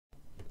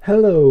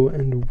Hello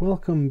and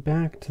welcome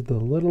back to the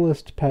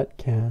Littlest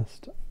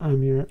PetCast.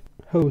 I'm your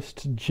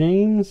host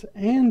James,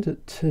 and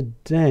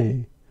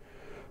today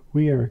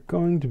we are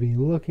going to be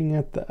looking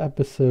at the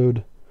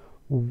episode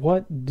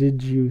What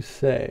Did You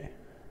Say?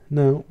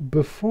 Now,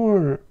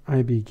 before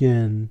I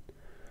begin,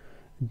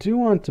 I do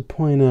want to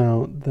point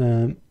out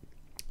that,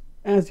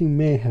 as you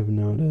may have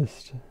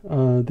noticed,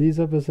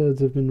 these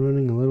episodes have been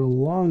running a little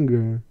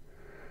longer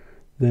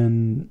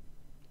than,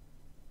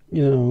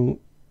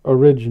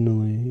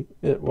 originally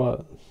it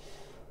was.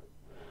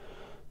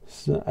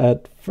 So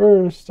at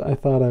first I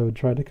thought I would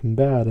try to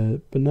combat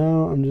it, but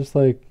now I'm just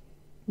like,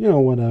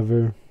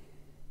 whatever.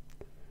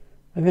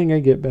 I think I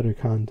get better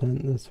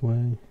content this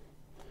way.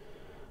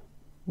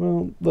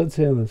 Well, let's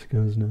see how this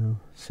goes now.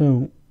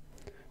 So,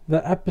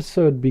 the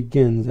episode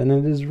begins and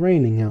it is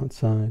raining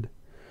outside.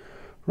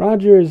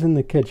 Roger is in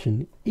the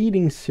kitchen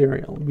eating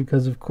cereal,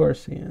 because of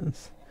course he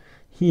is.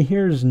 He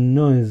hears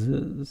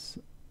noises,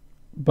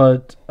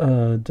 but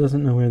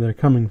doesn't know where they're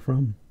coming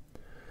from.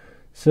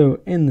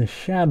 So in the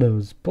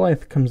shadows,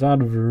 Blythe comes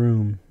out of her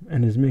room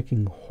and is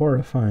making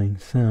horrifying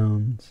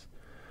sounds.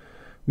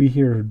 We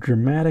hear a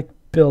dramatic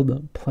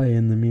build-up play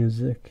in the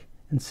music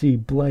and see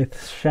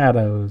Blythe's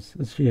shadows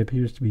as she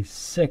appears to be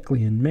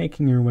sickly and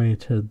making her way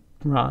to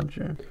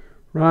Roger.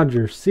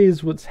 Roger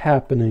sees what's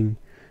happening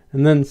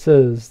and then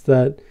says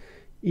that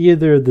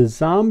either the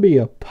zombie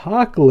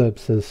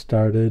apocalypse has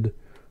started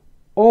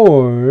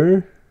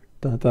or ...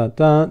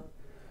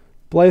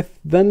 Blythe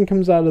then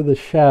comes out of the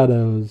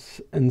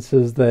shadows and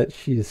says that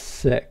she's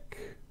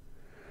sick.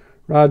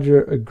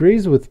 Roger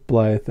agrees with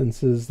Blythe and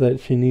says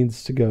that she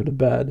needs to go to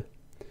bed.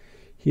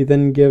 He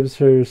then gives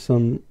her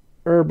some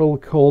herbal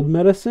cold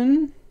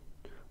medicine,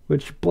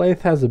 which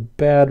Blythe has a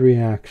bad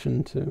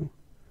reaction to.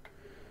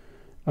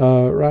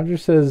 Roger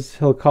says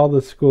he'll call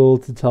the school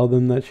to tell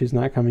them that she's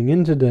not coming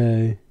in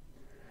today.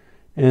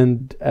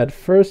 And at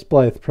first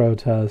Blythe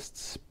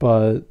protests,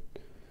 but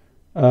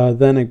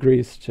then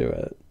agrees to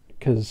it,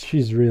 because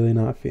she's really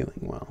not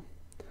feeling well.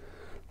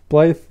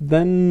 Blythe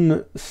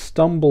then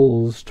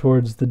stumbles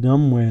towards the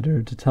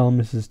dumbwaiter to tell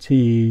Mrs.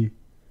 T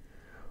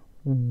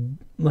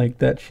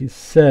that she's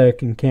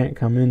sick and can't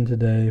come in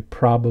today,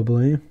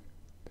 probably.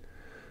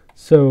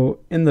 So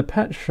in the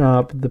pet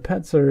shop, the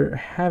pets are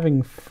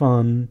having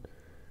fun,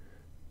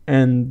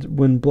 and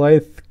when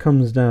Blythe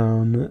comes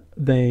down,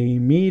 they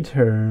meet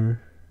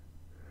her,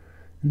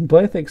 and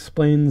Blythe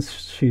explains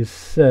she's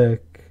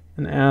sick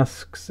and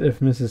asks if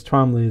Mrs.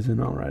 Twombly is in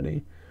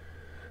already.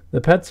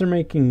 The pets are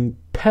making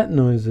pet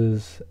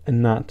noises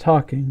and not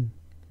talking.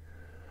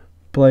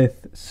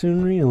 Blythe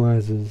soon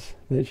realizes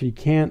that she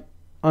can't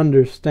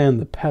understand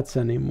the pets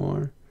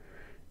anymore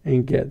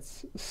and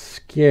gets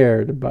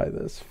scared by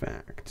this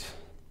fact.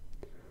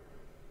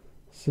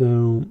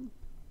 So,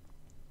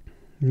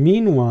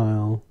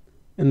 meanwhile,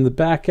 in the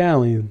back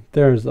alley,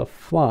 there's a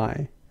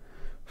fly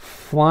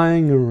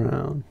flying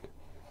around,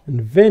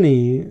 and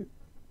Vinnie,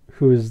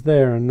 who is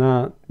there and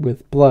not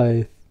with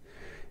Blythe,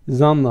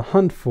 is on the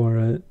hunt for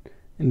it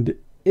and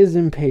is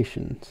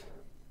impatient.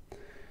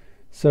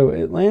 So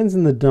it lands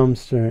in the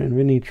dumpster and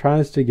Vinnie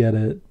tries to get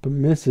it but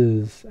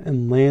misses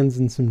and lands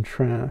in some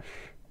trash.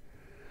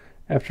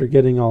 After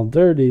getting all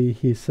dirty,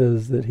 he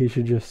says that he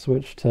should just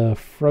switch to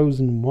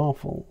frozen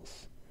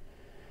waffles.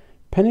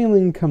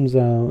 Pennyling comes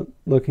out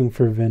looking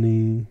for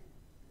Vinnie.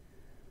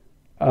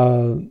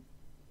 Now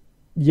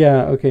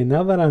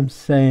that I'm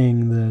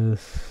saying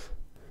this,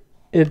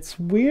 it's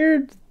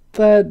weird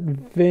that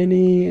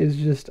Vinnie is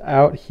just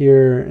out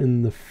here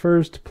in the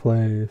first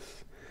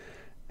place,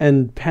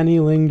 and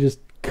Pennyling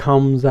just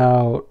comes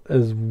out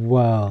as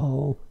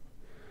well.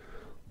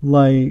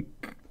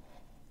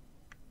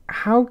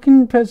 How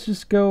can pets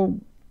just go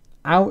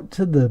out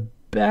to the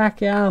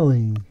back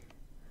alley?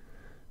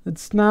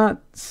 It's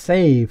not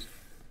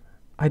safe.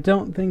 I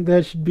don't think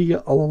that should be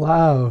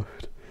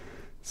allowed,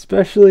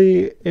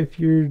 especially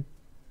if you're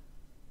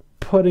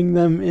putting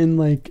them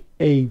in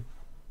a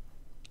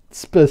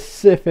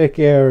specific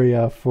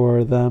area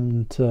for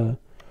them to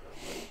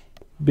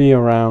be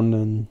around,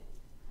 and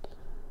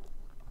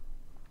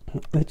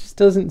it just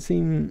doesn't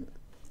seem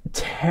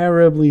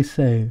terribly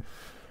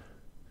safe,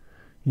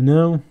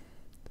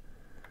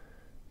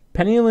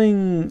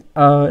 Pennyling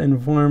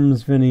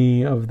informs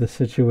Vinnie of the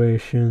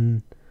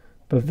situation,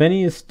 but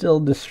Vinnie is still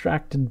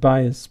distracted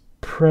by his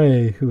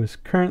prey, who is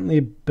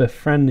currently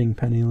befriending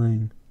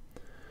Pennyling.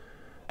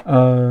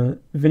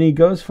 Vinnie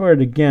goes for it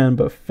again,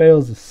 but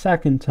fails a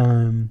second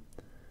time,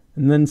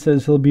 and then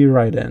says he'll be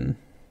right in.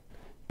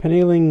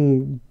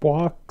 Pennyling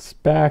walks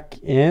back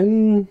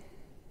in?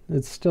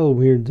 It's still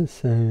weird to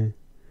say.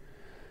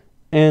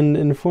 And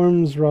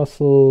informs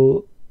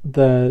Russell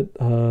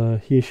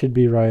that he should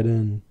be right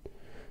in.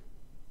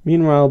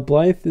 Meanwhile,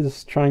 Blythe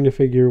is trying to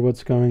figure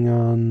what's going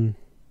on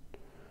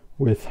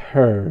with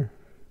her.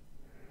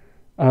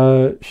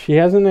 She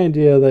has an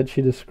idea that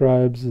she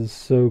describes as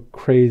so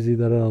crazy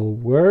that it'll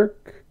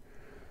work.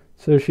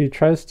 So she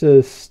tries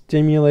to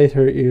stimulate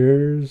her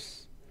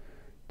ears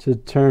to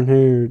turn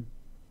her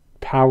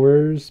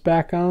powers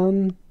back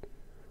on,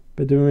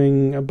 by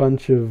doing a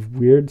bunch of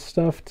weird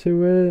stuff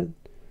to it,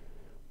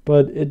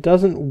 but it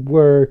doesn't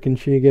work, and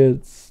she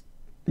gets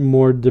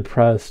more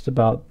depressed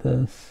about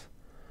this.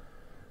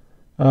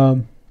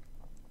 The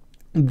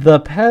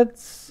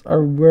pets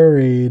are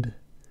worried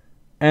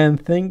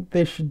and think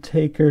they should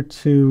take her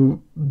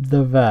to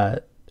the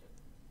vet.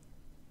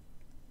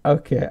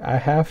 Okay, I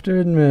have to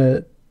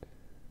admit,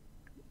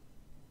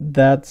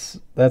 that's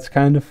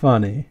kind of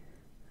funny.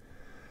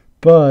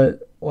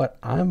 But what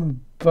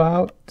I'm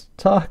about to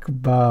talk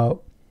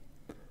about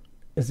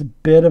is a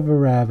bit of a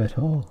rabbit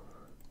hole.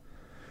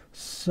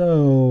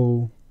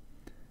 So,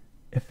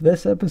 if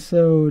this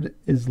episode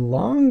is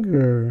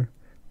longer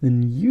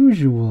than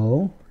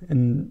usual,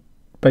 and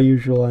by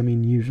usual I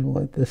mean usual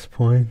at this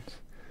point,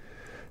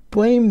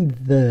 blame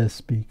this,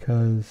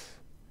 because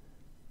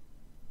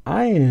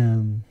I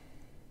am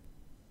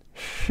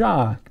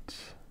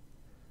shocked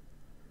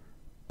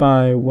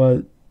by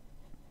what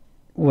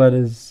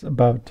is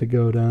about to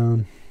go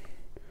down.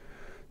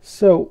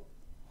 So,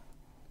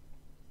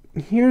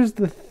 here's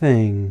the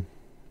thing.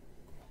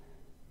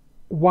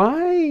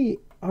 Why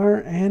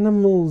are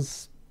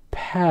animals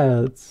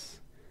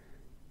pets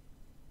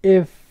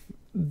if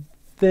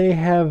they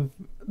have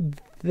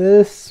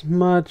this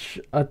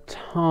much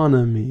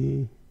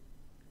autonomy?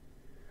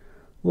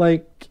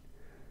 Like,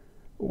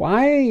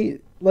 why,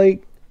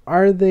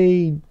 are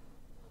they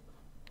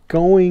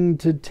going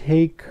to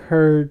take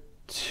her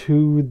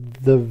to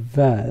the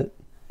vet?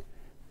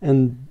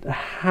 And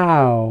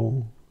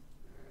how?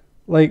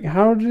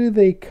 How do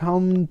they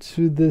come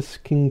to this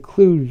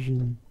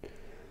conclusion?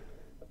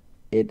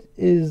 It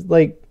is,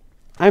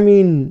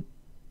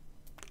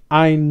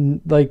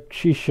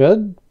 she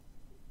should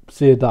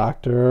see a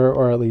doctor,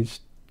 or at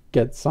least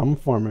get some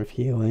form of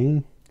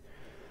healing.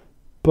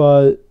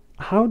 But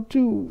how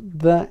do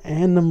the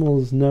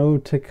animals know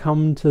to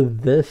come to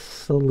this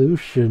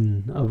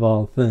solution of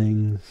all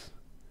things?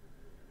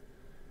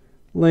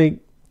 They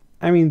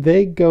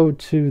go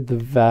to the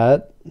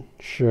vet,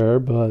 sure,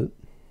 but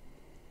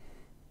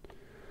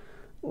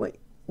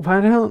why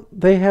don't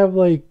they have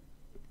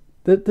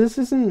this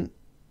isn't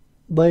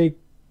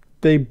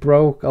they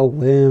broke a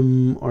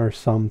limb or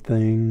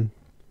something.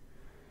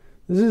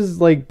 This is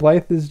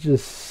Blythe is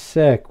just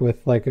sick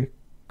with a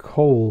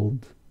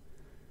cold.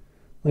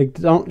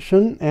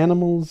 Shouldn't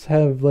animals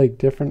have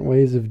different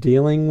ways of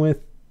dealing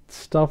with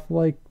stuff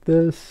like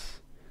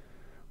this?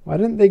 Why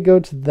didn't they go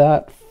to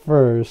that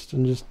first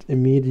and just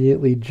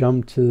immediately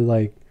jump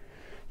to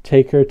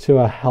take her to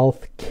a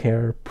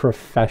healthcare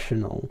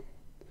professional?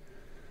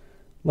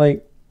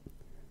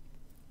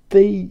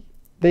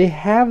 They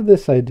have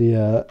this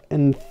idea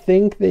and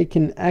think they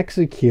can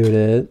execute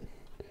it,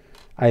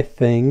 I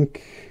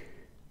think.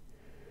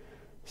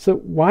 So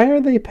why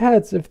are they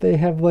pets if they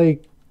have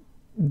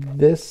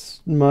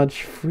this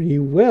much free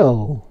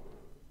will?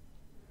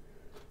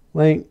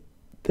 This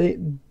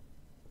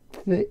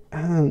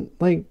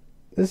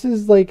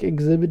is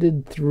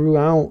exhibited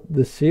throughout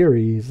the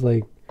series.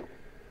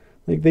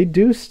 They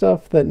do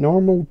stuff that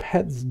normal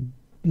pets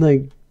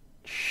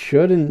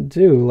shouldn't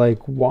do,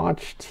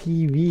 watch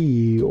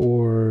TV,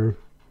 or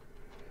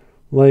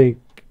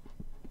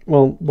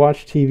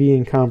watch TV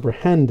and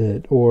comprehend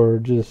it, or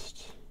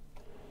just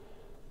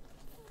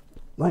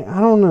I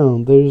don't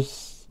know.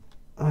 There's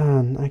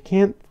I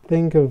can't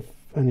think of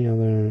any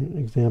other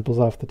examples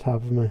off the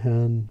top of my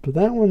head, but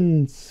that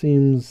one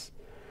seems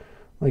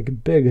like a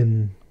big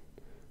one.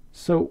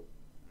 So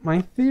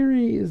my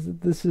theory is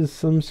that this is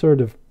some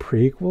sort of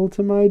prequel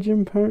to My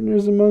Gym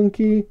Partner's a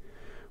Monkey,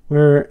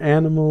 where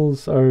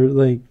animals are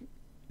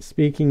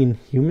speaking in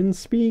human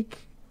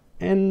speak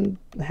and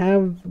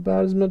have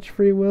about as much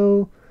free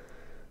will.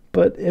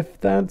 But if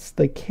that's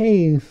the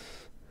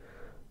case,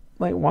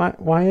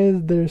 why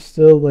is there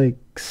still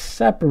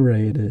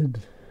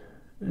separated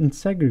and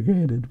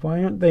segregated?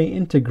 Why aren't they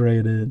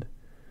integrated?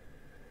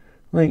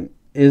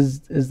 Is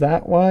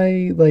that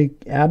why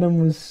Adam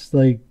was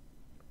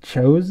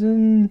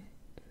chosen?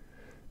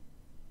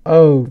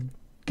 Oh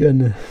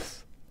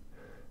goodness,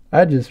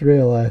 I just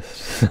realized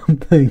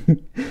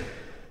something.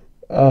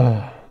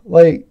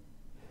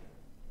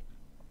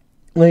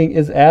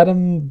 Is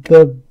Adam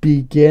the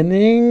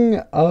beginning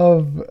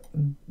of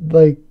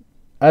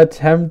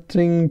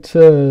attempting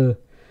to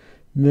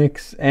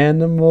mix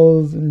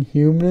animals and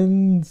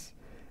humans?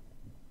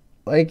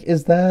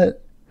 Is that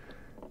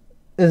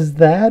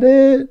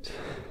it?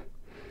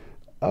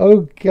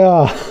 Oh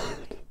god.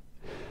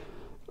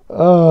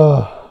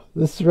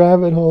 This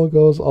rabbit hole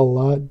goes a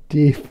lot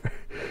deeper.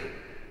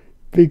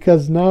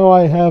 Because now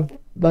I have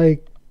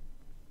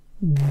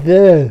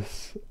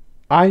this.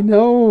 I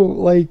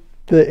know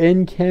the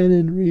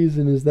in-canon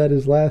reason is that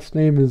his last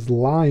name is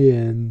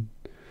Lion.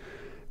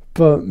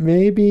 But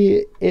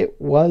maybe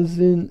it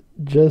wasn't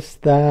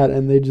just that,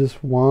 and they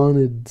just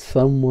wanted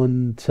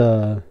someone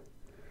to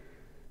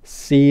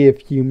see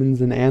if humans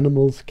and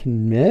animals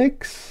can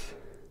mix.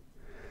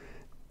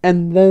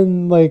 And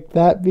then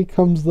that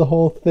becomes the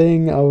whole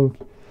thing of,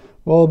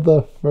 well,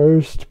 the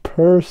first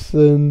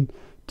person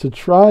to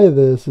try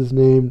this is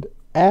named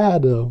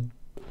Adam.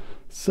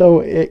 So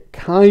it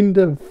kind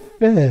of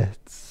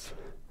fits.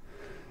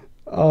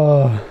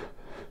 To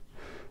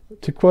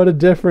quote a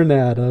different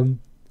Adam,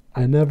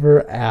 I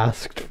never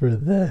asked for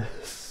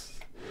this.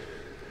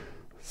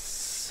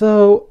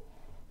 So,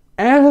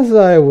 as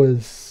I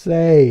was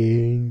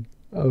saying,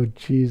 oh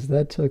geez,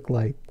 that took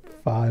like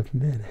 5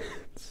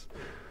 minutes.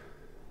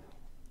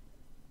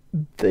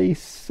 They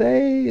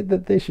say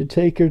that they should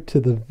take her to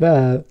the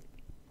vet,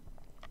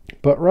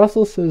 but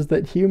Russell says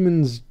that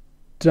humans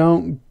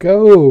don't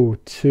go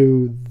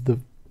to the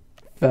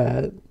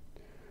vet.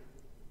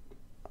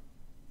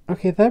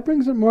 Okay, that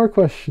brings up more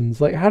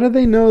questions. Like, how do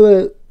they know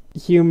that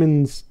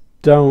humans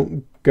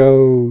don't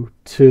go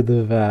to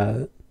the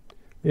vet?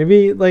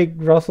 Maybe, like,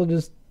 Russell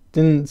just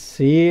didn't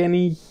see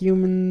any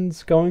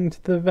humans going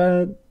to the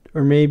vet?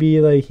 Or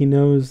maybe, like, he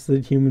knows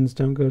that humans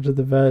don't go to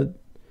the vet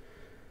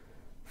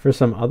for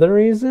some other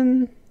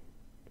reason?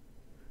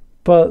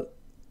 But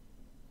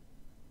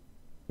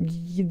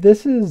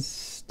this is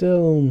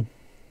still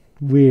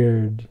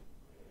weird.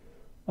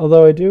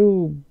 Although I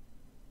do...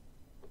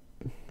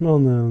 Well,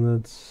 no,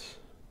 that's...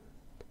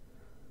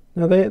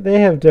 No,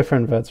 they have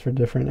different vets for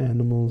different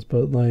animals,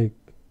 but, like...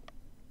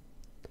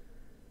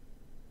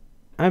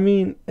 I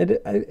mean,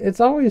 it's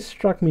always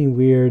struck me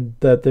weird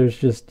that there's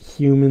just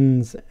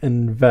humans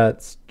and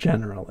vets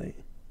generally.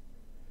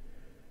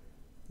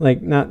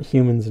 Like, not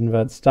humans and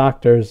vets,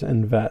 doctors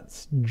and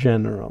vets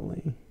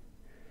generally.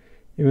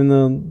 Even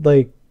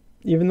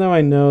though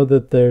I know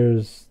that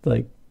there's,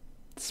 like,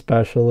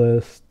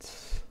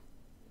 specialists,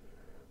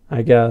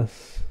 I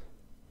guess.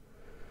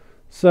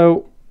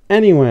 So,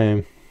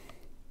 anyway.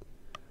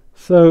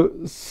 So,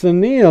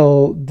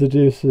 Sunil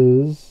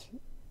deduces,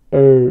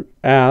 or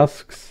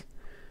asks,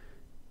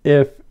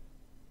 if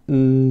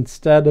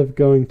instead of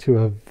going to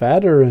a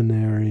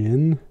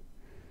veterinarian,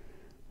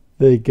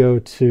 they go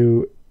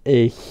to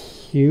a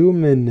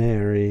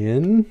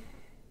humanarian,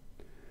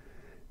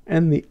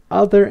 and the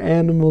other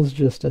animals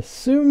just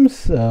assume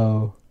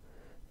so.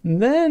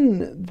 And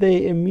then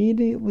they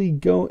immediately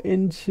go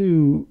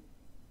into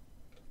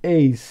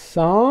a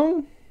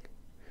song,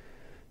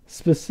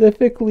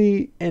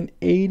 specifically an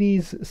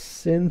 80s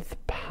synth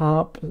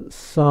pop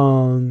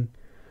song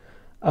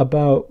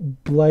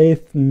about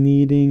Blythe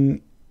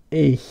needing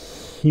a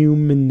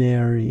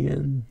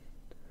humanarian.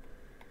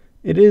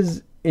 It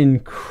is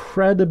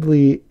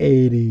incredibly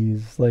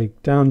 80s,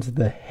 like down to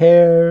the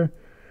hair,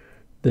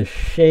 the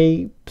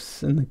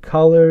shapes and the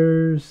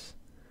colors,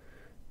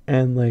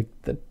 and like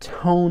the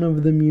tone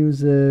of the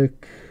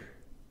music.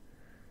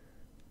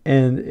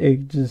 And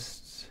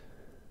it's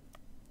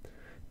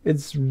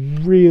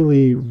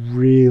really,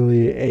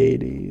 really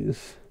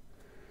 80s.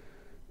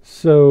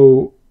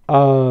 So,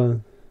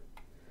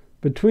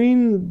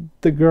 between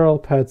the girl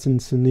pets and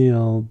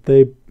Sunil,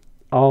 they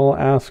all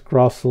ask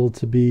Russell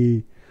to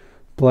be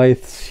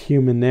Blythe's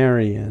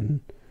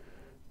humanarian,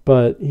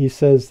 but he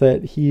says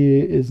that he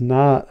is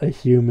not a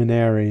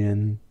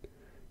humanarian.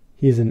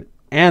 He's an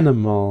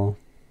animal,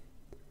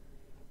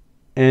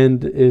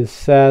 and is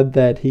sad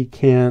that he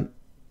can't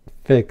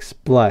fix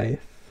Blythe.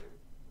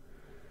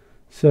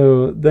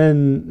 So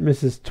then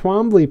Mrs.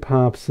 Twombly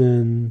pops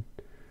in,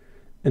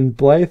 and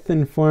Blythe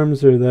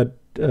informs her that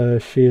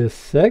she is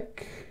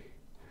sick.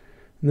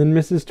 And then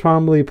Mrs.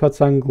 Twombly puts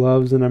on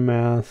gloves and a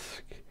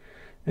mask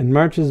and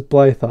marches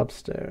Blythe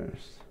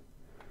upstairs.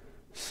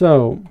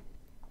 So,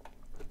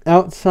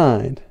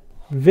 outside,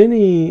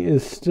 Vinnie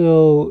is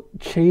still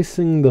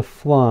chasing the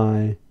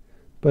fly,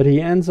 but he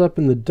ends up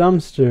in the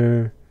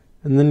dumpster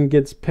and then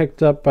gets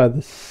picked up by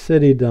the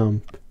city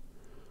dump.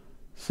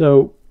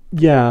 So,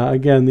 yeah,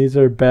 again, these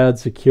are bad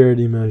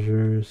security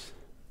measures,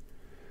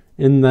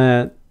 in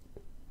that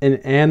an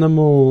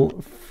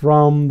animal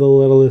from the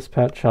Littlest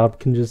Pet Shop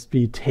can just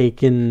be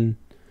taken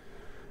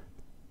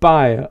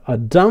by a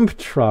dump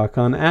truck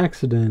on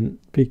accident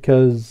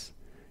because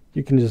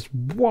you can just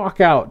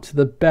walk out to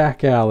the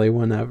back alley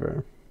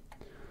whenever.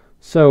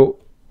 So,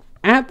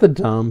 at the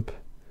dump,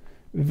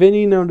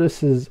 Vinnie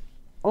notices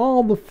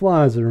all the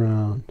flies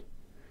around.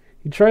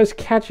 He tries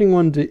catching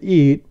one to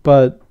eat,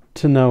 but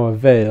to no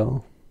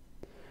avail.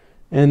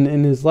 And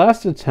in his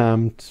last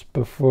attempt,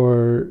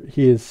 before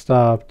he is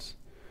stopped,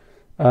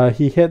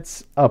 he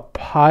hits a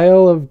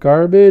pile of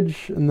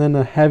garbage, and then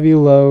a heavy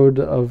load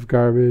of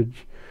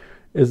garbage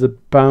is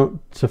about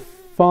to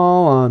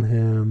fall on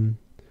him.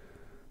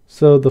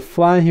 So the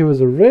fly he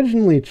was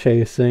originally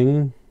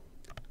chasing,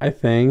 I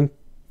think...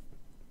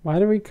 Why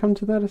do we come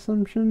to that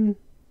assumption?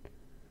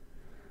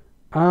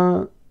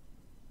 I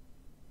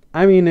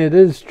mean, it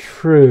is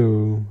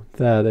true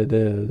that it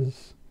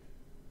is.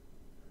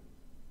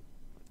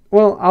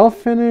 Well, I'll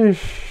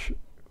finish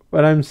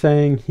what I'm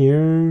saying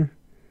here,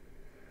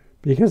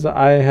 because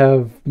I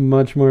have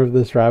much more of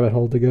this rabbit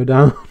hole to go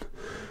down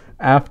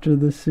after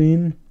the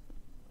scene.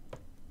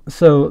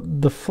 So,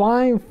 the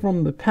fly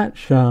from the pet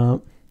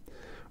shop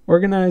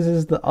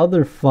organizes the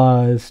other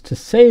flies to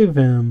save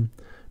him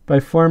by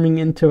forming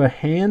into a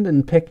hand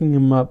and picking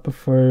him up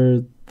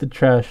before the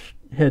trash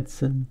hits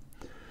him.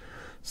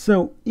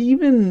 So,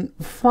 even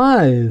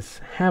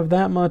flies have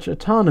that much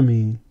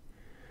autonomy.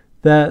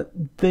 that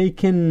they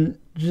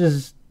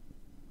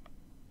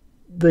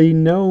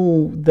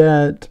know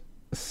that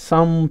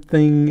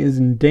something is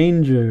in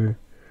danger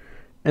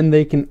and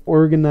they can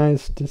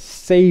organize to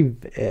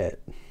save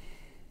it.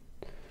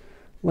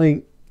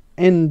 Like,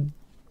 and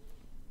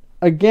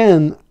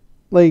again,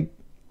 like,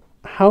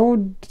 how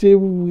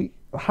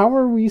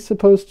are we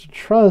supposed to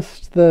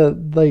trust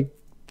that, like,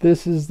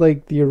 this is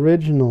like the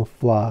original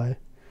Fly?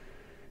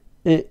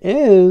 It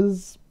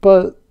is,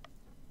 but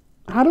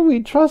how do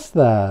we trust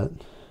that?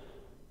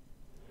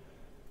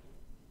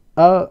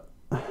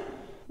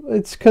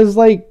 It's because,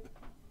 like,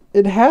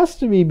 it has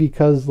to be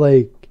because,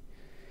 like,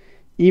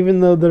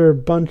 even though they're a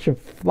bunch of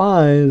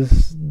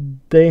flies,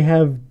 they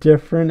have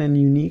different and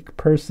unique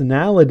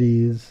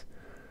personalities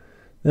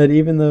that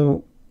even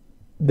though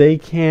they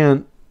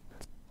can't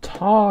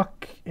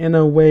talk in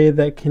a way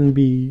that can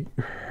be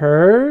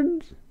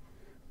heard,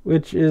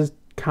 which is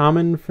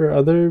common for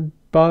other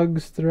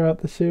bugs throughout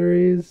the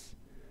series,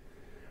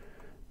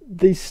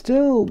 they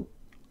still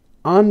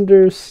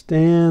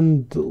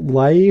understand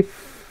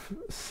life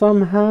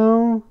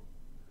somehow,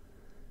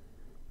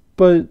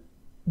 but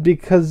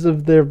because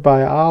of their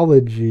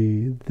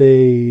biology,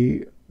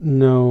 they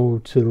know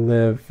to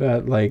live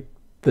at, like,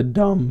 the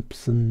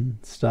dumps and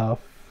stuff,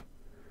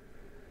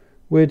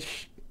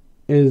 which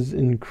is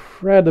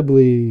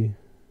incredibly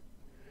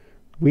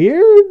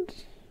weird,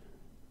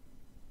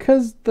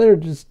 because they're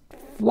just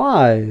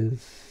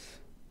flies.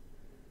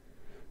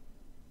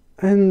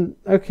 And,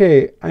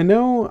 okay, I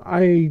know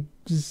I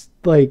just,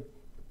 like,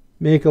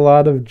 make a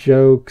lot of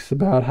jokes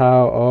about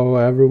how, oh,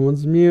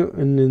 everyone's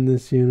mutant in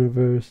this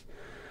universe.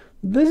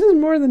 This is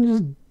more than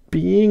just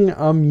being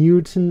a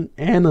mutant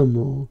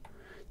animal.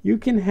 You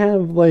can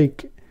have,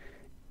 like,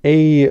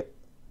 a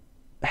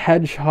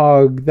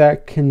hedgehog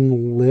that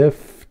can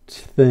lift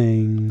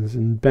things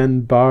and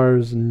bend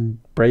bars and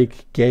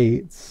break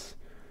gates.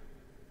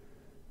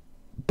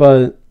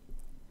 But,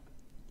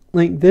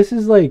 like, this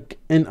is, like,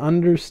 an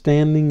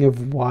understanding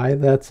of why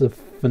that's a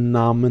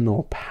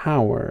phenomenal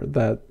power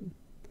that,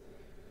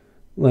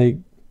 like,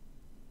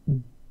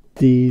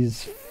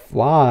 these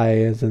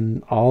flies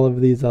and all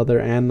of these other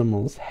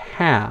animals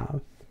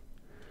have.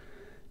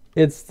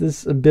 It's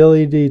this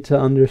ability to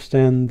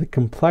understand the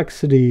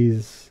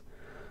complexities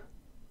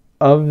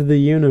of the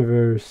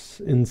universe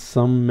in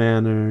some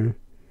manner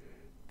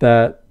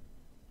that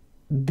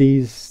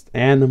these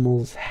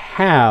animals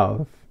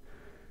have.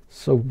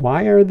 So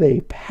why are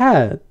they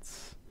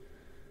pets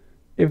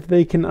if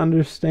they can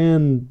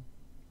understand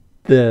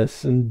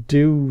this and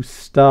do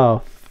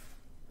stuff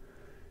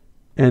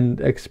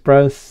and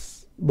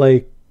express,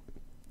 like,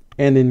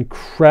 an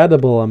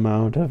incredible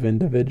amount of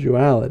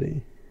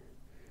individuality?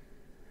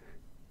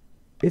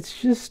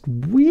 It's just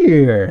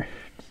weird.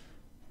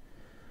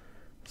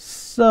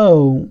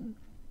 So,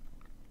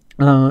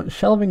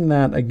 shelving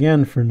that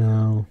again for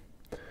now,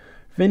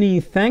 Vinnie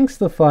thanks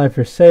the fly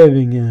for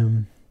saving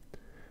him,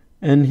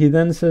 and he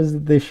then says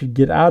that they should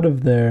get out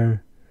of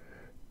there,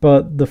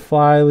 but the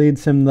fly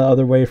leads him the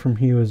other way from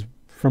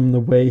the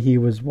way he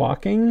was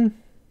walking.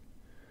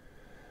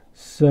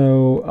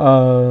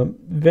 So,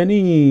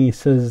 Vinnie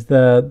says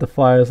that the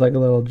fly is like a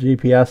little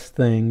GPS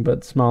thing,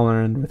 but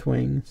smaller and with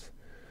wings.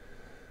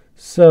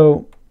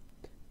 So,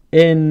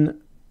 in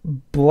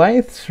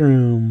Blythe's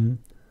room,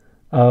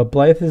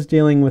 Blythe is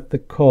dealing with the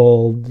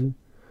cold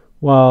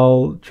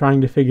while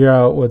trying to figure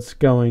out what's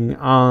going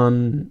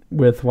on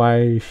with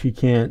why she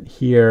can't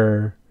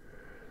hear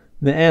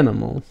the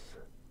animals.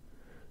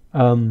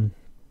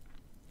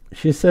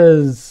 She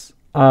says,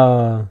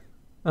 I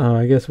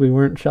guess we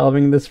weren't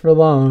shelving this for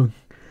long.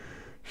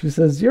 She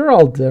says, "You're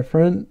all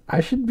different.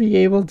 I should be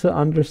able to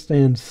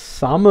understand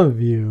some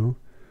of you,"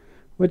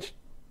 which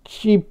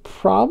she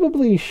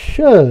probably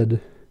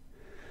should.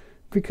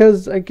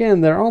 Because, again,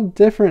 they're all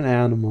different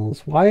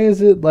animals. Why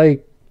is it,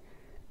 like,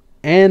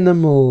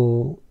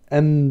 animal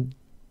and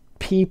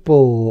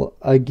people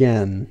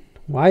again?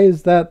 Why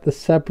is that the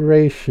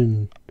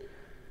separation?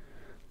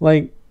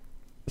 Like,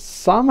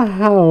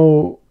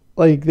 somehow,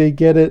 like, they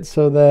get it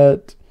so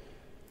that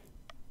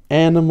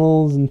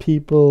animals and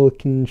people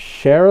can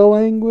share a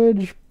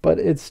language, but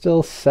it's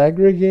still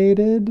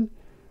segregated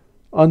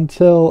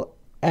until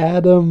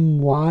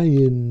Adam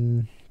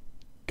Wyan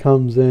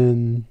comes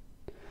in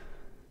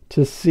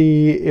to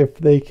see if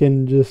they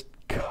can just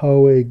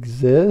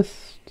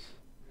coexist.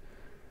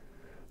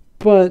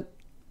 But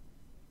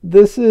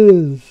this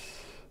is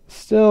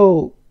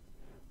still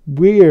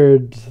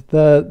weird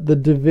that the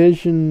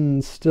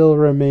division still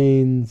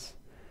remains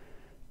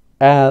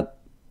at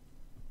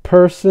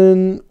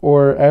person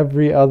or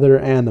every other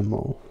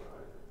animal.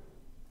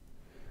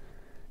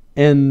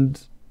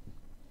 And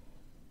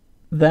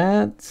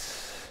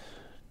that's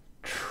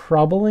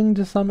troubling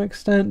to some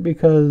extent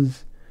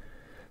because,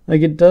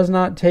 like, it does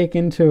not take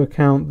into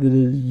account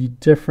the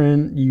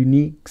different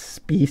unique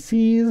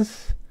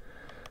species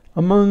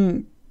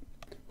among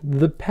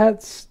the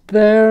pets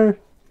there.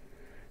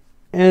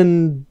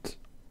 And,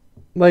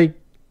 like,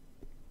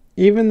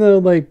 even though,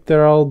 like,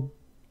 they're all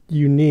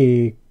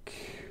unique,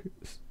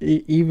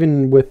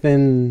 even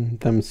within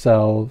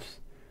themselves,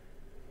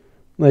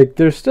 like,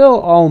 they're still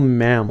all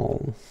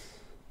mammals,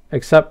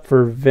 except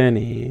for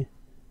Vinnie.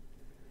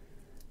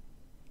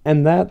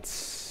 And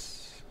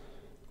that's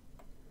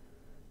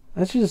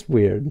just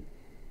weird.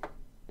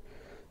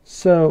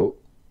 So,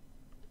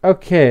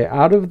 okay,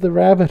 out of the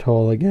rabbit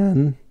hole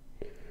again,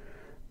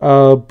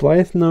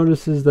 Blythe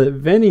notices that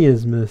Vinnie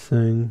is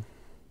missing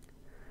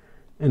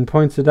and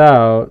points it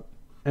out,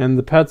 and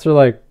the pets are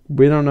like,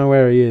 we don't know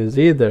where he is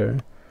either.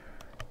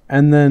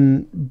 And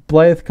then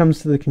Blythe comes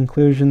to the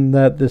conclusion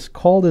that this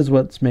cold is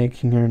what's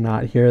making her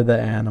not hear the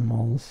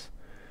animals,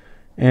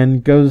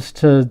 and goes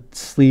to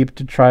sleep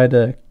to try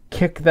to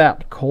kick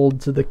that cold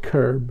to the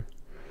curb.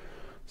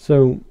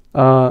 So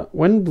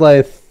when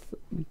Blythe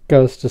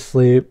goes to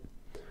sleep,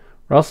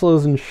 Russell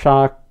is in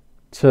shock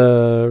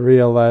to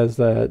realize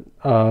that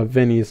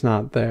Vinnie's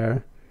not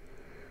there.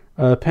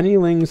 Penny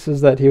Ling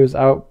says that he was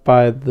out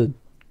by the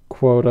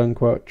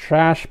quote-unquote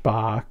trash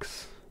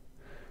box,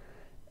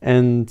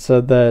 and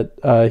said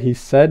that he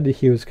said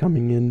he was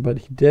coming in, but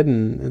he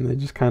didn't, and they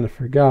just kind of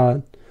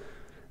forgot.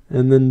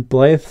 And then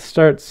Blythe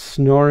starts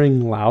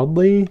snoring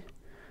loudly,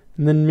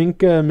 and then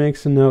Minka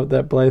makes a note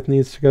that Blythe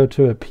needs to go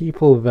to a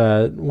people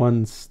vet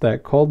once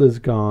that cold is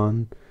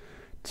gone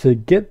to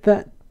get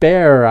that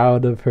bear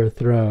out of her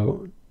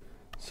throat.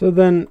 So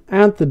then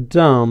at the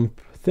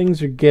dump,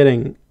 things are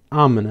getting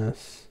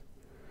ominous.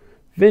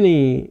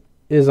 Vinnie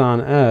is on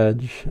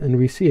edge, and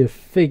we see a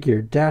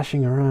figure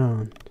dashing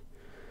around.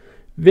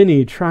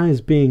 Vinnie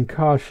tries being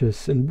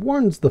cautious and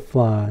warns the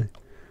fly,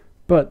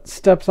 but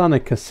steps on a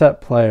cassette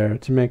player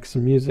to make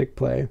some music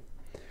play.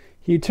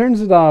 He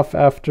turns it off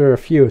after a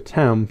few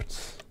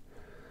attempts,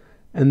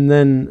 and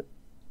then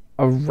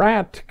a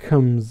rat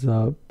comes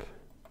up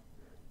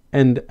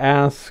and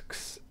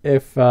asks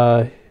if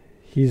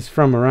he's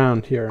from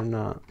around here or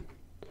not.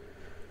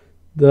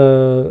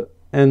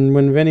 And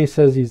when Vinnie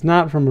says he's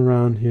not from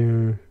around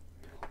here,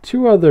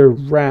 two other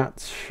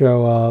rats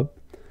show up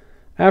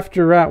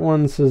after Rat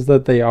 1 says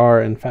that they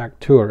are, in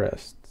fact,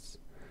 tourists.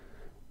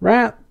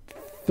 Rat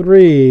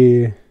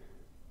 3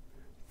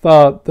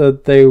 thought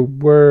that they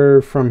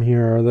were from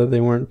here, or that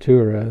they weren't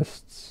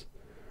tourists.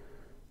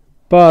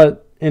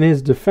 But in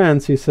his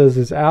defense, he says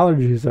his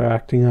allergies are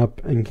acting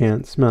up and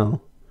can't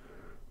smell.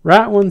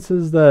 Rat 1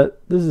 says that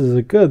this is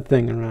a good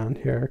thing around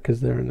here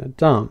because they're in a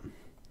dump.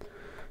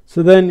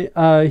 So then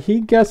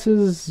he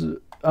guesses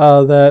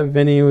that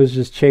Vinnie was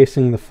just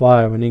chasing the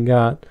fly when he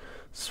got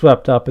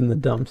swept up in the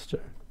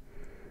dumpster.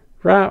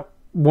 Rat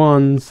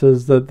 1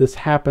 says that this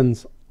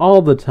happens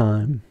all the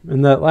time,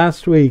 and that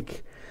last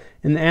week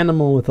an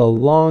animal with a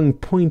long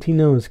pointy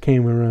nose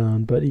came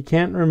around, but he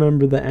can't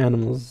remember the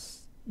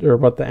animals or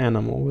what the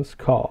animal was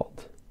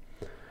called.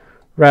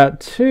 Rat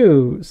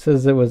 2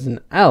 says it was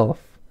an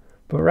elf,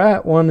 but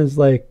Rat 1 is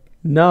like,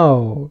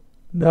 no,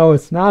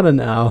 it's not an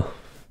elf.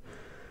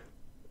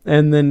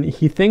 And then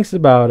he thinks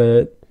about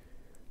it,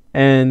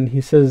 and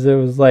he says it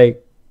was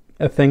like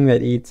a thing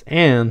that eats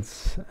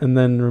ants, and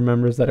then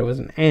remembers that it was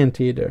an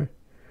anteater.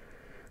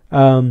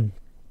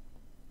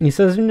 He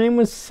says her name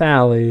was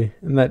Sally,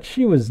 and that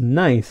she was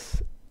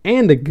nice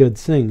and a good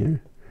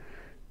singer,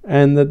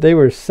 and that they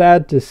were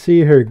sad to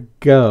see her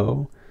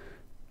go.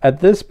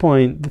 At this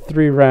point, the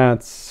three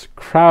rats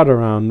crowd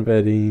around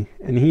Vinnie,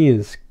 and he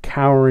is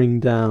cowering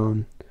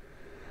down.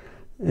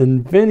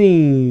 And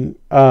Vinnie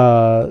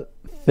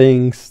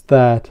thinks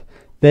that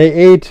they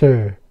ate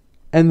her,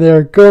 and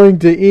they're going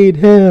to eat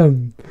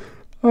him.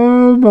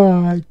 Oh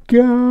my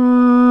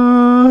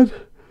god!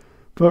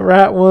 But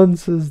Rat 1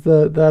 says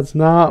that that's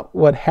not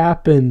what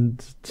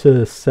happened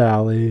to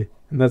Sally,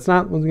 and that's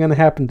not what's going to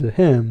happen to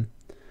him.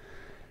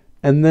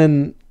 And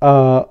then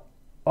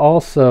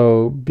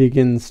also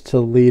begins to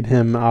lead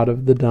him out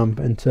of the dump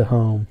and to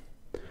home.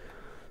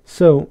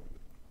 So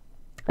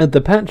at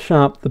the pet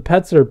shop, the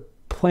pets are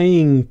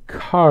playing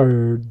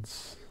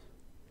cards.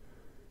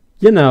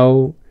 You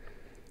know,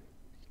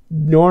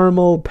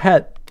 normal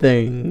pet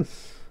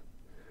things.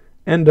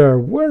 And are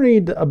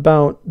worried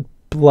about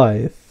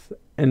Blythe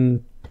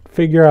and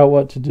figure out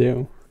what to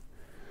do.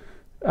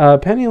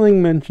 Penny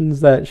Ling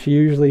mentions that she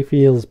usually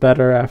feels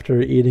better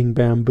after eating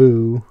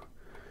bamboo.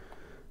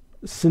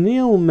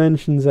 Sunil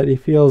mentions that he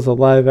feels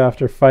alive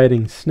after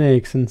fighting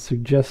snakes and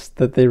suggests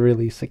that they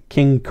release a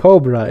king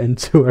cobra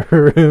into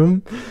her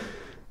room,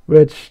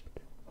 which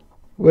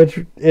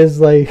is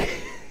like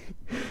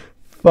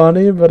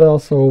funny but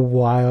also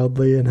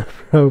wildly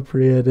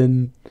inappropriate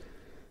and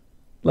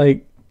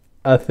like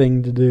a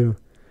thing to do.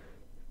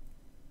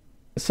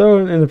 So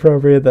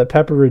inappropriate that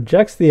Pepper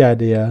rejects the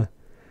idea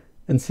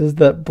and says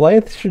that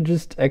Blythe should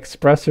just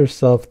express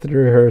herself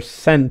through her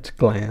scent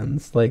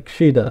glands like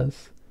she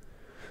does.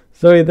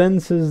 Zoe then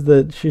says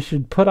that she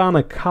should put on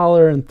a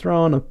collar and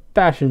throw on a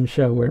fashion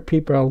show where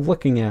people are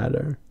looking at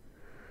her.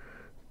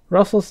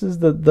 Russell says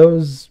that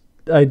those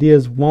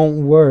ideas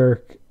won't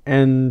work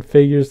and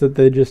figures that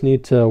they just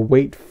need to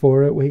wait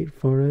for it.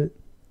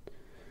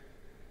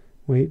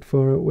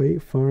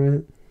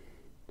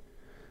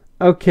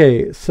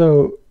 Okay,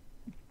 so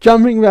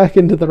jumping back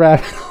into the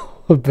rabbit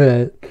hole a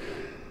bit,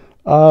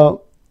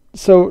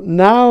 So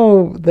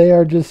now they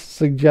are just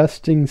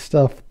suggesting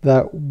stuff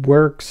that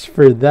works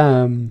for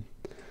them,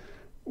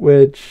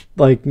 which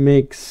like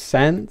makes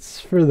sense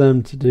for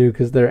them to do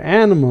because they're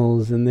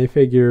animals and they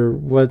figure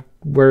what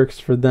works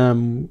for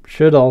them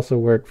should also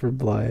work for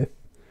Blythe.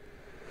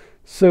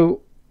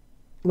 So,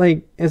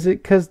 like, is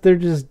it because they're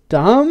just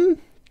dumb?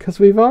 Because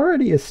we've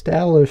already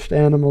established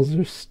animals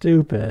are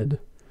stupid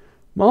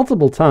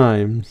multiple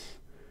times.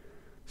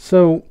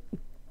 So,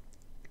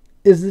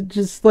 is it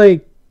just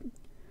like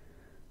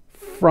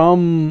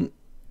from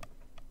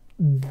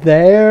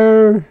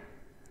there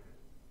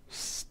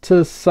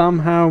to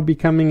somehow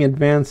becoming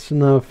advanced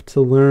enough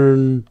to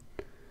learn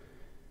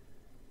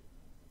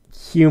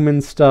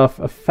human stuff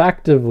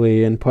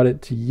effectively and put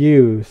it to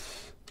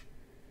use,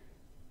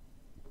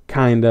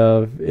 kind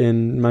of,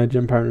 in My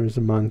Gym Partner's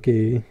a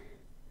Monkey,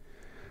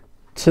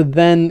 to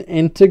then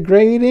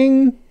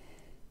integrating?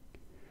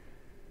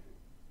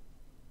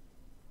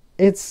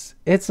 It's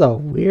a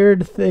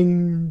weird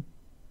thing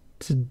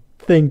to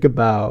think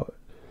about.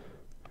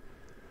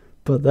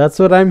 But that's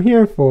what I'm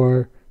here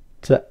for,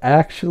 to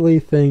actually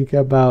think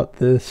about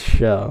this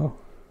show.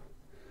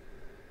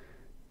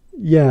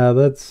 Yeah,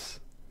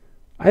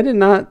 I did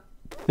not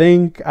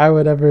think I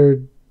would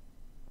ever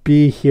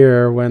be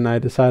here when I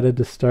decided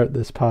to start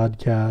this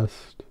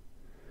podcast.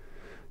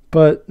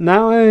 But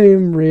now I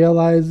am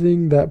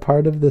realizing that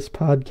part of this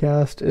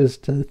podcast is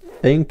to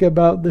think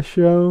about the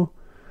show,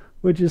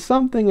 which is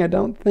something I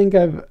don't think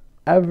I've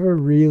ever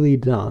really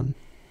done.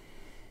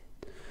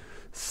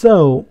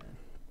 So,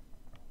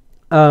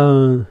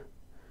 the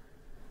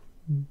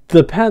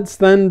pets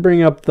then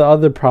bring up the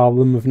other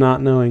problem of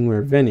not knowing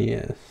where Vinnie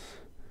is.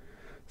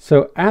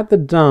 So at the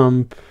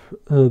dump,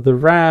 the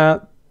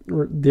rat,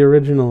 the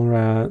original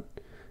rat,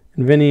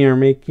 and Vinnie are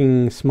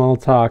making small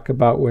talk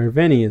about where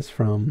Vinnie is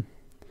from.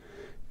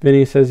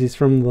 Vinnie says he's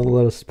from the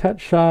Littlest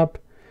Pet Shop,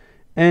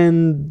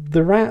 and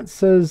the rat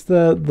says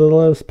that the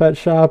Littlest Pet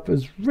Shop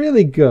is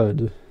really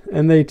good,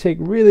 and they take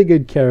really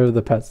good care of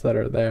the pets that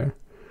are there.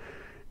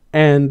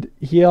 And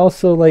he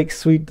also likes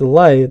Sweet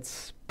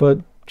Delights, but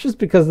just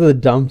because of the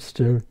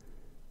dumpster.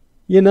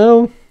 You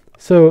know?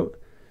 So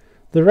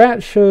the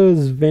rat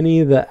shows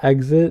Vinnie the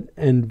exit,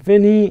 and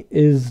Vinnie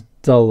is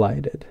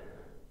delighted.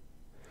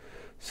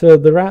 So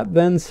the rat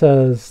then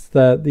says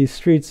that these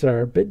streets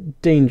are a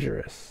bit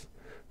dangerous,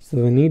 so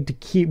they need to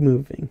keep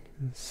moving.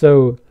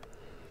 So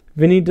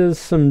Vinnie does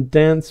some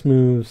dance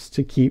moves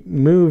to keep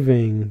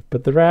moving,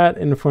 but the rat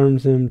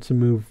informs him to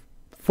move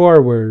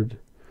forward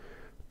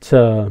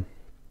to,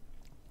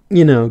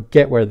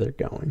 get where they're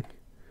going,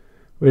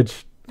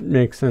 which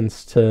makes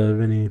sense to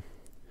Vinnie.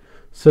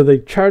 So they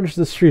charge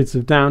the streets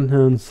of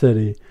downtown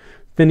city.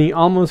 Vinnie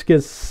almost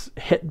gets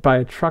hit by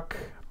a truck,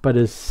 but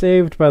is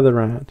saved by the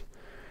rat.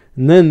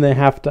 And then they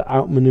have to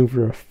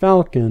outmaneuver a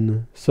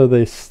falcon, so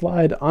they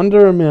slide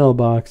under a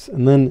mailbox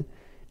and then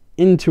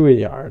into a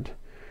yard.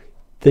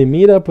 They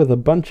meet up with a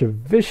bunch of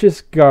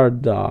vicious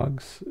guard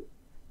dogs.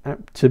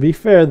 To be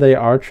fair, they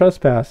are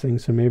trespassing,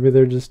 so maybe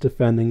they're just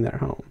defending their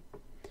home.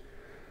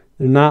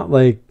 They're not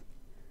like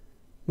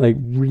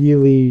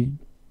really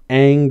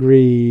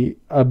angry,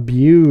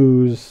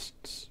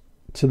 abused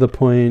to the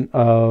point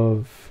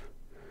of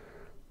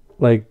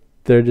like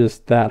they're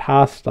just that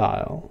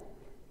hostile.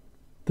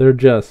 They're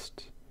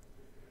just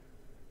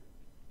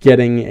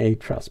getting a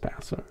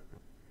trespasser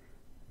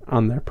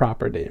on their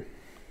property,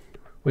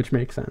 which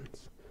makes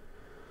sense.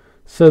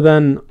 So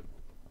then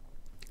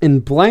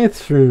in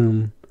Blythe's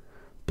room,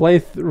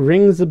 Blythe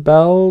rings a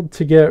bell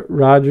to get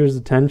Roger's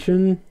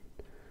attention,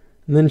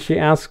 and then she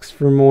asks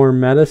for more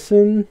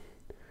medicine.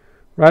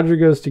 Roger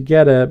goes to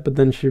get it, but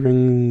then she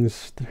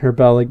rings her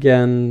bell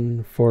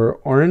again for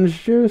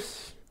orange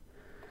juice,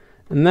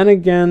 and then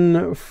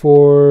again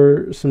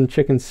for some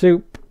chicken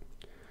soup.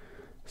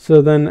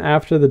 So then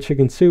after the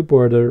chicken soup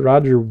order,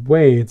 Roger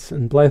waits,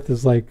 and Blythe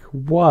is like,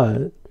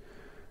 "What?"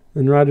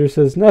 And Roger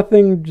says,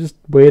 "Nothing, just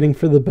waiting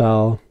for the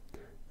bell."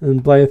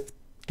 And Blythe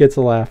gets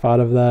a laugh out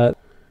of that.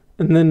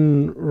 And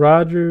then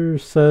Roger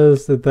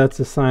says that that's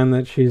a sign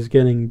that she's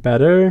getting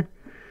better,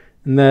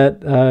 and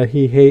that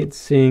he hates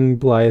seeing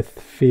Blythe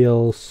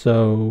feel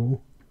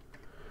so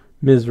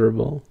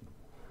miserable.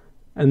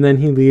 And then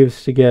he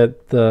leaves to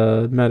get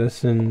the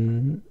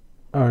medicine,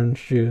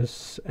 orange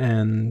juice,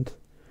 and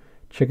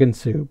chicken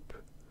soup.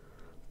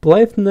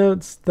 Blythe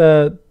notes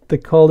that the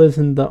cold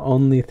isn't the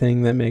only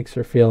thing that makes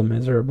her feel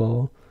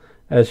miserable,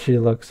 as she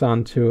looks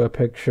onto a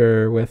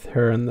picture with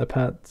her and the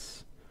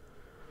pets.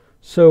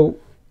 So,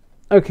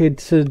 okay,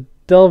 to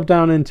delve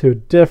down into a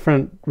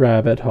different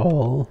rabbit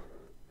hole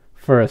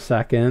for a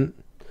second,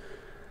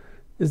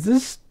 is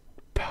this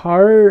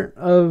part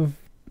of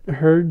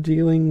her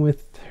dealing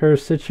with her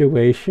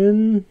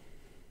situation?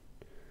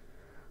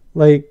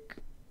 Like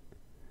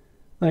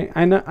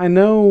I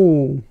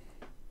know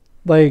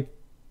like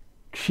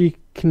she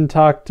can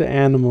talk to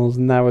animals,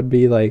 and that would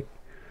be like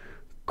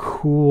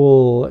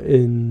cool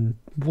in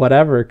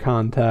whatever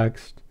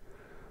context,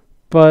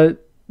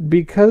 but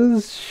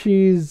because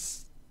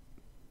she's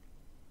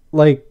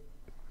like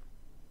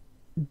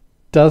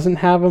doesn't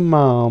have a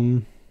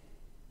mom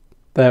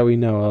that we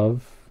know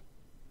of.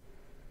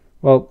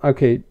 Well,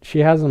 okay, she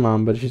has a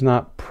mom, but she's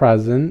not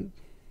present.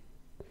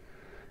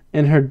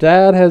 And her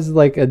dad has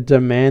like a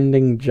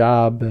demanding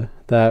job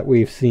that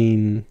we've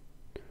seen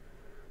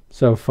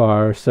so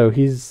far. So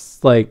he's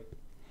like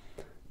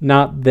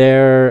not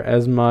there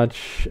as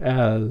much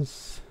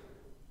as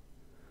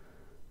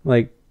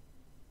like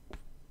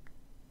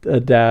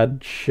a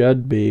dad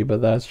should be,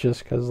 but that's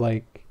just because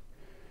like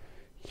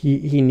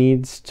he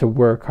needs to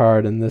work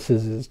hard and this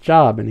is his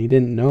job, and he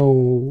didn't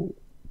know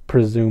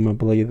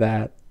presumably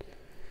that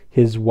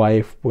his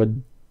wife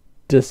would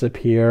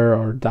disappear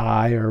or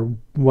die or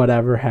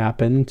whatever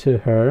happened to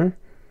her.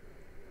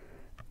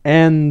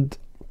 And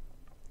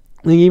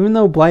like, even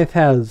though Blythe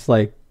has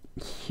like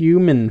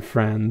human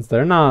friends,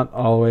 they're not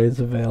always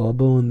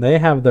available and they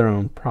have their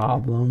own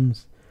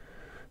problems.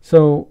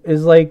 So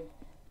is like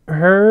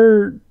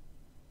her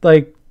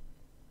like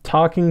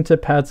talking to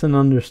pets and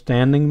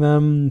understanding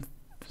them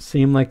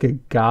seem like a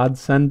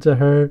godsend to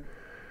her,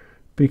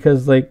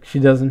 because like she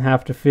doesn't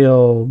have to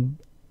feel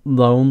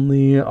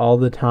lonely all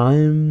the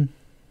time.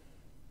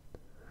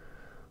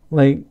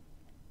 Like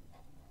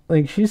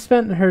she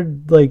spent her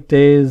like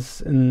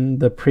days in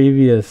the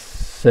previous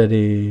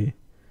city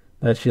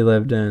that she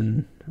lived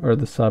in, or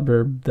the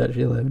suburb that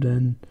she lived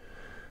in,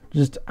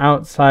 just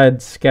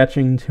outside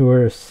sketching to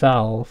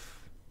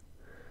herself.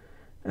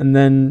 And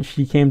then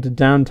she came to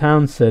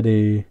downtown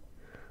city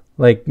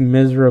like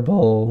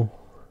miserable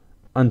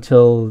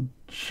until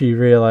she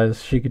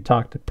realized she could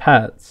talk to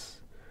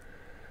pets.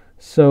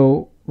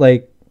 So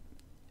like,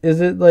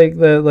 is it like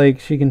that like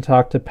she can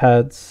talk to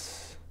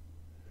pets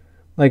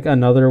like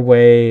another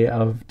way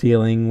of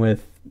dealing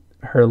with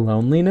her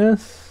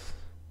loneliness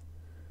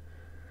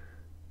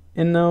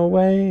in a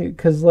way?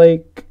 Because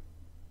like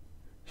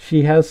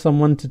she has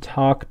someone to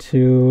talk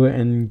to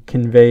and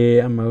convey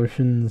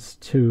emotions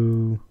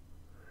to,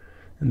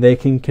 and they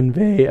can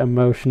convey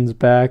emotions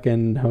back,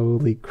 and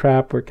holy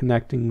crap, we're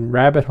connecting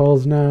rabbit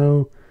holes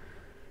now.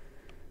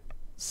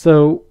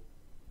 So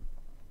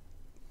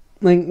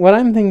like what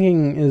I'm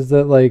thinking is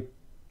that like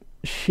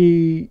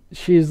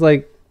she's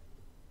like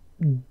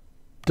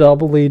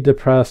doubly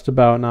depressed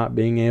about not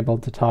being able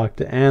to talk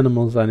to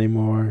animals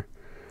anymore,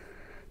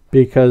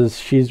 because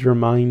she's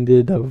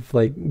reminded of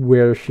like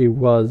where she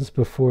was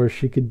before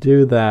she could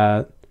do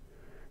that.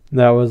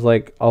 That was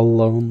like a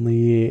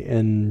lonely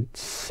and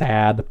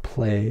sad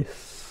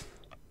place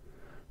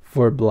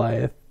for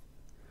Blythe.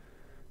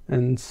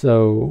 And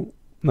so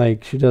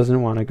like she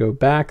doesn't want to go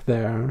back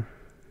there.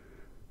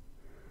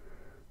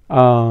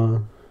 Yeah,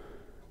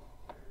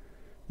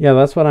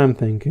 that's what I'm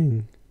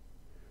thinking.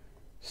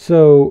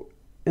 So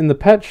in the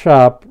pet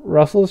shop,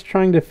 Russell's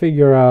trying to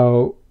figure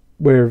out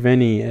where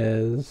Vinnie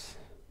is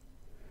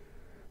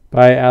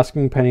by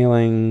asking Penny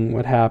Lane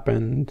what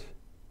happened,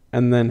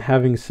 and then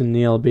having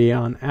Sunil be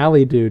on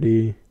alley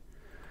duty,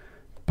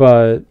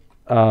 but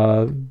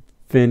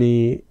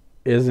Vinnie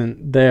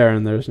isn't there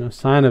and there's no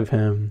sign of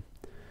him,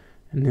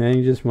 and then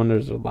he just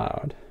wonders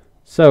aloud.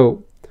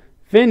 So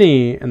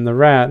Vinnie and the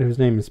rat, whose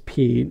name is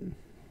Pete,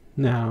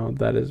 now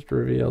that is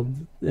revealed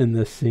in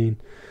this scene,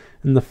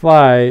 and the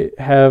fly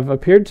have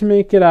appeared to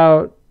make it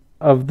out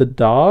of the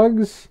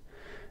dogs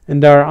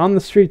and are on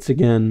the streets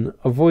again,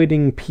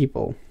 avoiding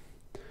people.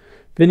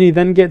 Vinnie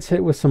then gets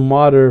hit with some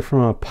water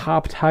from a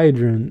popped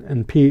hydrant,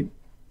 and Pete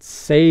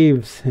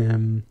saves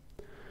him.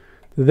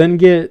 They then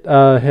get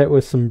hit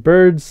with some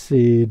bird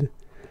seed,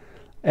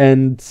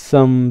 and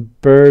some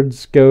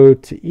birds go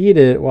to eat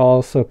it while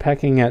also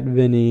pecking at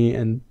Vinnie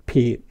and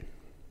Pete.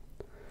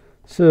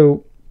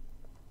 So,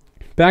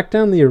 back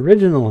down the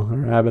original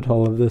rabbit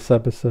hole of this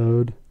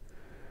episode,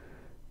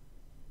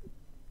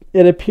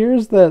 it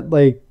appears that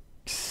like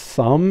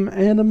some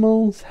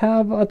animals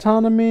have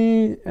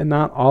autonomy and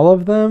not all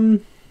of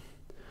them,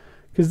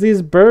 because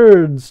these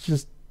birds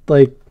just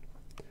like,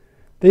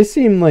 they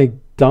seem like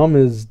dumb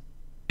as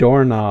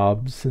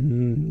doorknobs,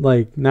 and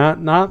like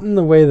not in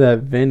the way that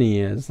Vinnie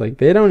is. Like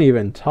they don't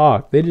even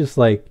talk, they just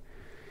like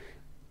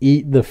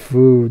eat the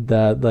food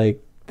that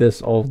like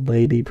this old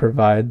lady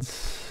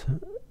provides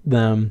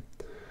them,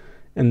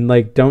 and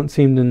like don't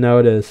seem to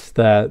notice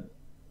that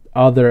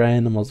other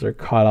animals are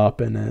caught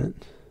up in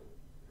it.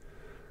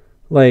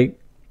 Like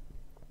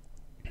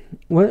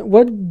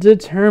what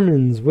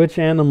determines which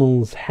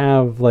animals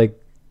have like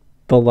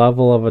the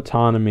level of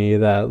autonomy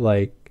that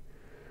like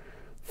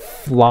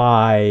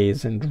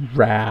flies and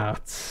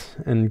rats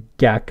and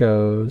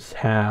geckos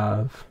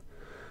have,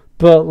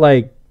 but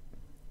like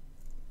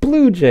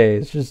blue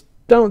jays just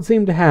don't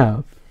seem to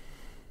have?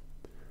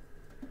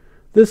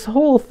 This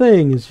whole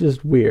thing is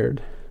just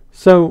weird.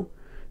 So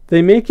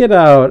they make it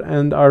out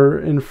and are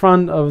in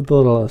front of the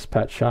Littlest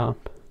Pet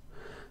Shop.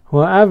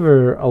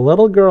 However, a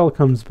little girl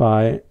comes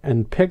by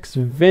and picks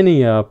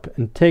Vinnie up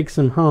and takes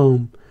him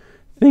home,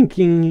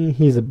 thinking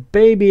he's a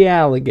baby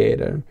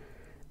alligator.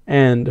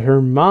 And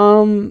her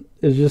mom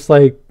is just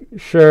like,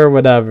 sure,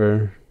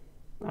 whatever.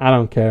 I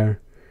don't care.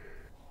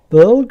 The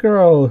little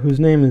girl, whose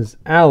name is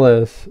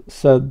Alice,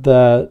 said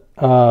that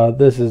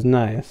this is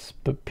nice.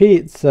 But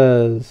Pete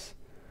says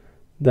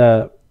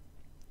that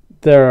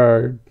there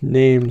are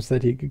names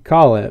that he could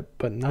call it,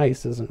 but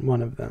nice isn't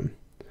one of them.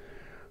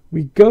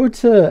 We go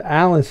to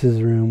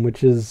Alice's room,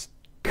 which is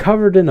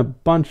covered in a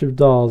bunch of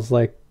dolls,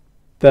 like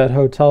that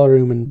hotel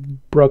room in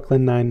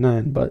Brooklyn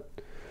Nine-Nine, but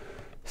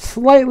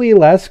slightly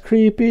less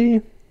creepy.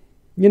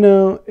 You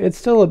know, it's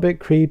still a bit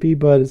creepy,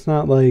 but it's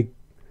not like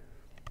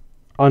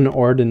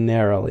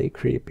unordinarily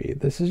creepy.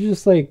 This is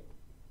just like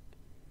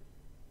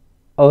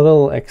a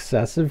little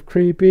excessive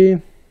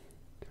creepy.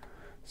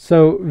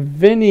 So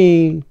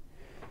Vinnie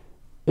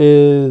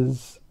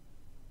is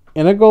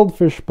in a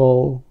goldfish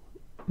bowl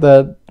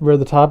where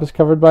the top is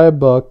covered by a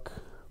book,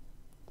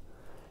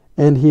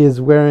 and he is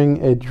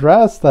wearing a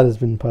dress that has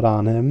been put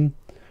on him,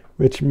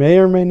 which may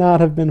or may not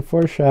have been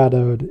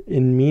foreshadowed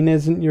in Mean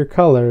Isn't Your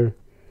Color,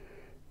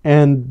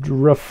 and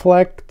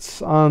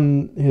reflects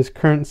on his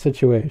current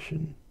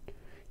situation.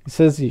 He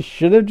says he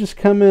should have just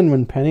come in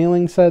when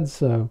Pennyling said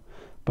so,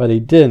 but he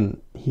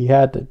didn't. He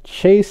had to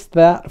chase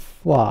that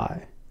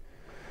fly.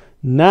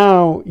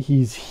 Now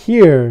he's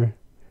here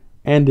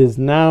and is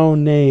now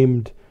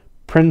named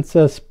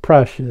Princess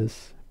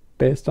Precious,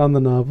 based on the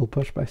novel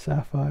Pushed by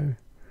Sapphire.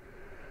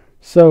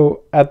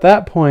 So at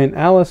that point,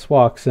 Alice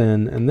walks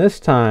in, and this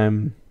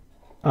time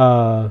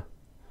watching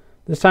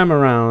this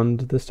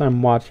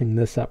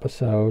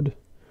episode,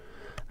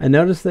 I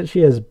noticed that she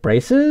has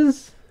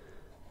braces,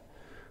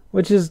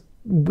 which is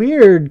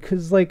weird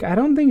because, like, I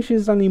don't think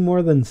she's any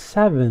more than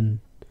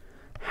 7.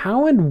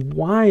 How and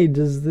why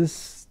does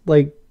this,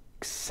 like,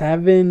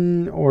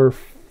 7 or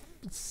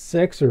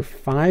 6 or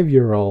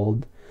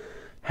 5-year-old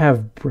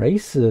have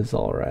braces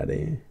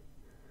already?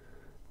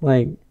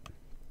 Like,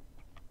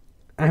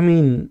 I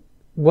mean,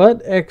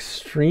 what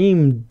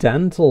extreme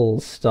dental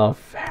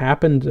stuff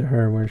happened to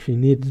her where she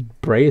needed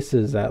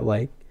braces at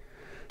like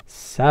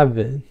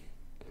 7?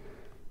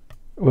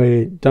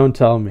 Wait, don't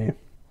tell me.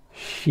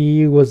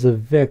 She was a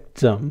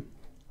victim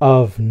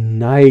of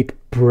night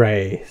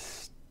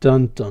brace.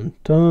 Dun dun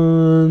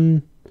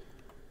dun.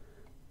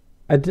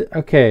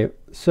 Okay,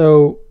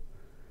 so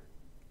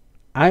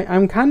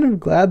I'm kind of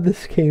glad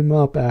this came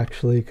up,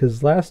 actually,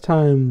 because last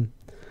time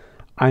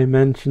I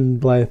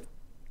mentioned Blythe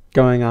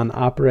going on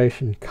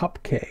Operation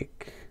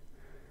Cupcake,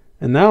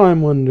 and now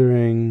I'm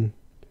wondering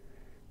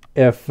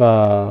if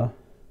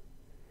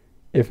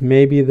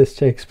maybe this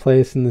takes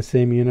place in the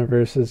same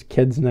universe as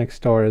Kids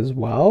Next Door as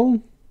well,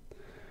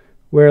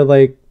 where,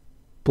 like,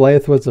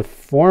 Blythe was a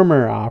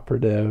former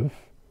operative,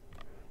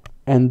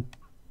 and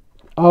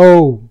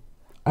oh,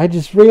 I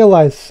just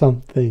realized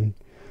something.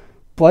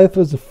 Blythe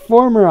was a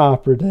former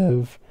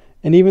operative,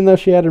 and even though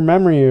she had her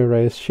memory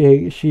erased,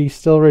 she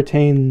still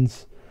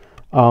retains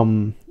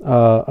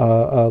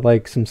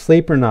like some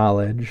sleeper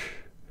knowledge,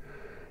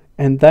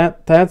 and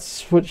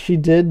that's what she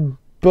did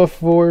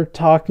before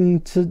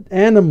talking to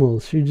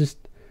animals. She just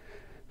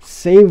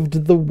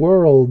saved the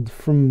world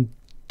for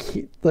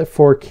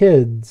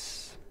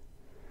kids,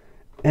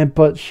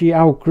 but she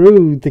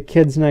outgrew the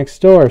kids next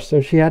door,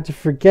 so she had to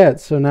forget.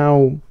 So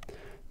now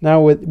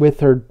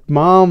with her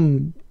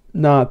mom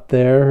not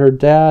there, her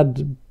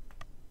dad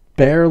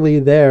barely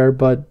there,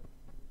 but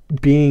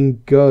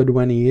being good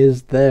when he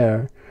is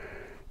there,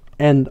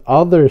 and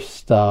other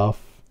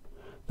stuff,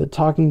 that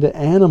talking to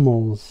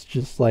animals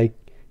just like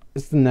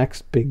is the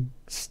next big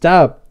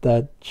step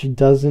that she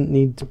doesn't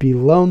need to be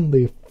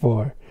lonely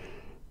for.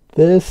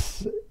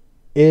 This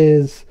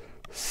is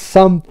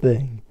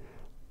something.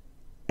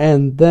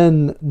 And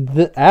then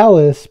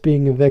Alice,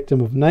 being a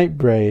victim of night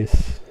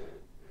brace,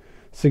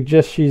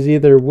 suggests she's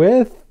either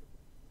with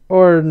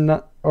or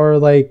not, or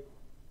like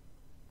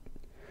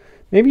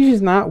maybe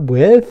she's not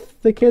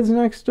with the kids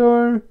next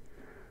door,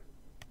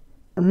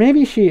 or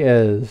maybe she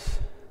is.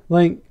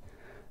 Like,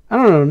 I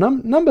don't know.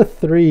 Number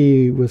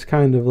 3 was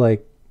kind of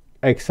like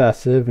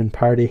excessive and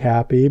party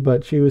happy,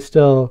 but she was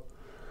still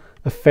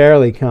a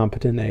fairly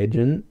competent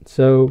agent.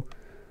 So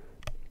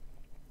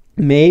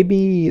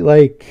maybe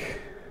like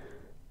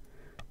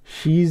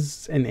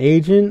she's an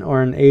agent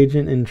or an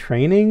agent in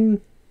training,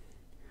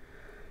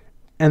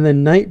 and the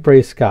night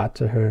brace got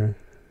to her.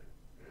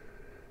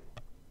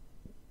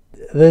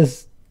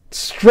 This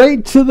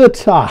straight to the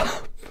top.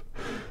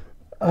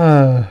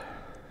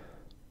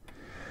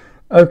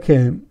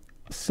 Okay,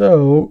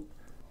 so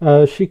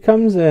she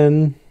comes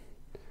in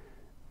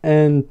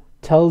and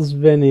tells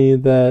Vinnie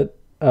that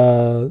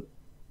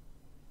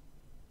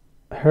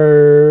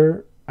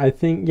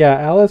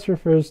Alice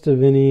refers to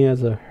Vinnie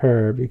as a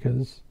her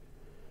because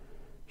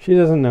she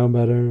doesn't know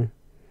better.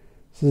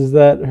 Says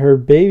that her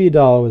baby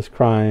doll was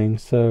crying,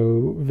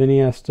 so Vinnie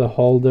has to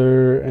hold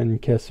her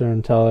and kiss her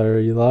and tell her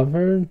you love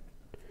her.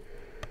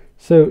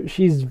 So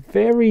she's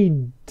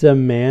very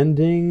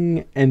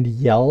demanding and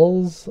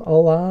yells a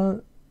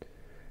lot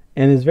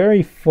and is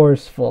very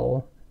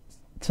forceful,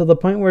 to the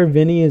point where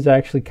Vinnie is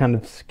actually kind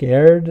of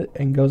scared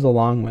and goes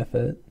along with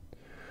it.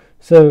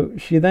 So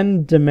she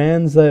then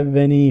demands that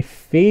Vinnie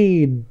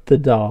feed the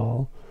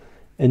doll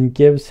and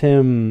gives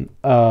him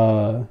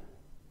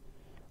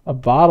a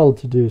bottle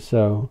to do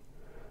so.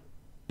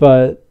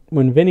 But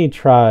when Vinnie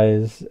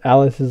tries,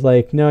 Alice is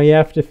like, no, you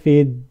have to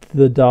feed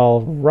the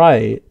doll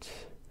right.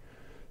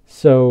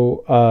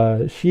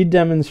 So she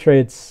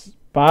demonstrates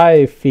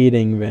by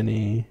feeding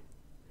Vinnie.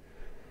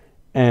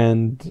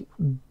 And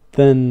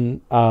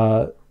then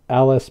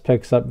Alice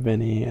picks up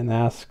Vinnie and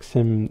asks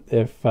him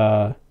if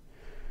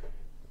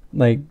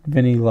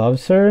Vinnie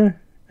loves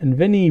her. And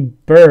Vinnie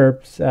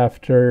burps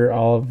after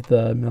all of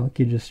the milk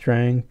he just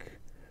drank,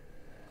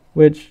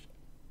 which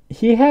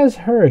he has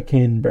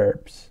hurricane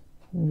burps.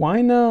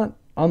 Why not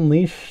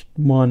unleash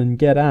one and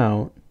get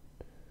out?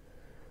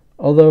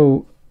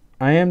 Although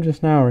I am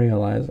just now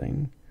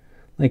realizing,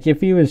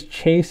 if he was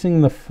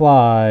chasing the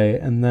fly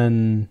and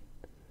then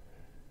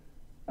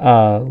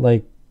had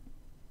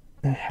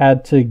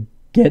to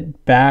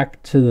get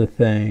back to the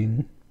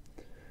thing,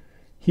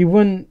 he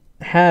wouldn't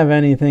have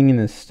anything in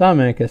his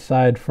stomach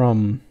aside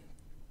from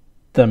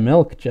the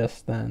milk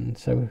just then.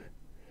 So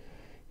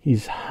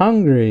he's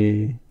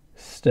hungry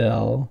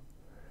still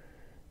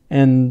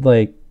and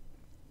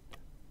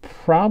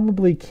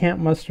probably can't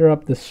muster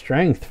up the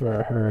strength for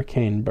a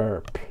hurricane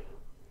burp.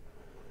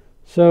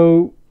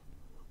 So,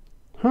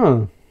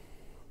 I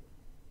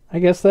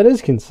guess that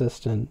is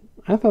consistent.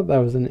 I thought that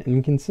was an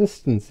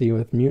inconsistency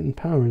with mutant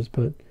powers,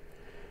 but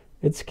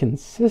it's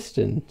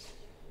consistent.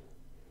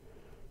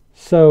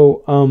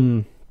 So,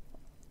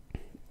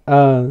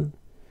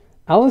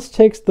 Alice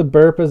takes the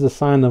burp as a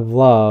sign of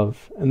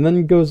love and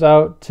then goes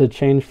out to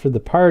change for the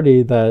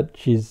party that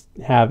she's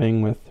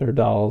having with her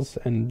dolls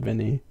and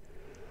Vinnie.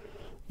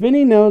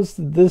 Vinnie knows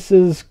that this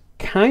is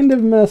kind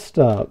of messed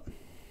up.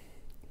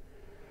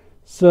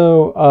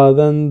 So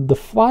then the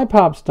fly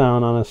pops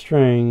down on a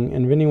string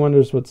and Vinnie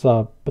wonders what's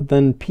up, but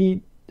then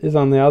Pete is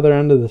on the other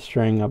end of the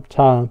string up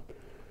top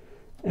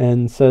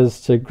and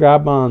says to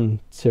grab on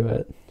to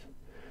it.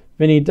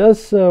 Vinnie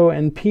does so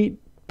and Pete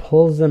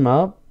pulls him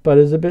up, but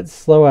is a bit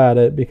slow at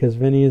it because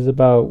Vinnie is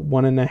about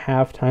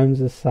 1.5 times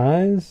his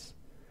size.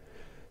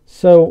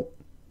 So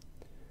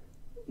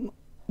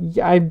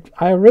I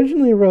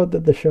originally wrote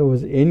that the show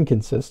was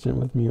inconsistent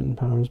with mutant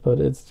powers, but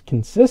it's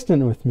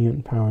consistent with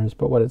mutant powers.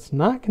 But what it's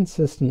not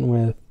consistent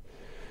with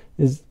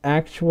is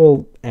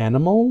actual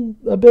animal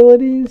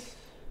abilities.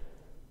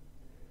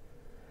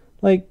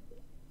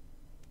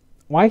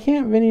 Why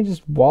can't Vinnie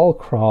just wall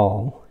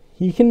crawl?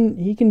 He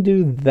can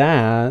do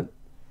that.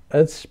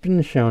 It's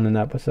been shown in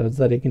episodes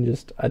that he can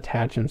just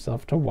attach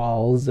himself to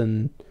walls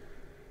and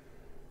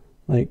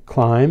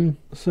climb.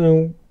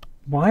 So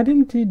why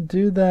didn't he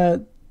do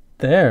that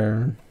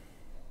there?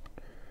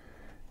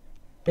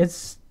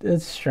 It's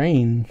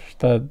strange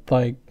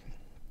that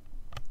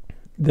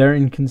they're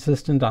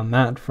inconsistent on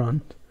that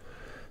front.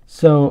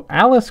 So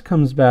Alice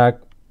comes back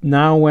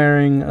now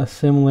wearing a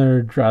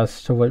similar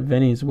dress to what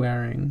Vinnie's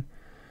wearing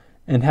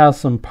and has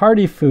some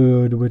party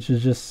food, which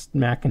is just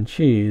mac and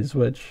cheese,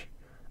 which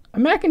a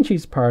mac and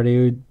cheese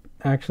party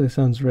actually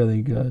sounds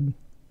really good.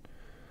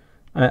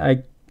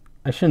 I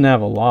shouldn't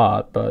have a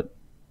lot, but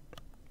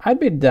I'd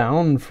be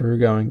down for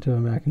going to a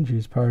mac and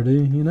cheese party,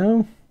 you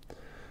know?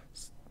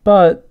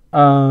 But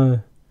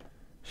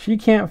she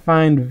can't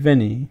find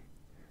Vinnie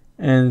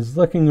and is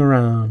looking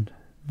around.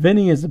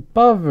 Vinnie is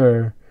above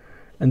her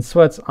and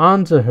sweats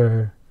onto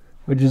her,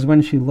 which is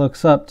when she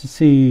looks up to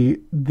see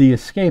the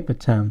escape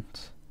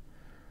attempt.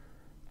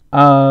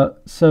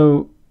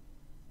 So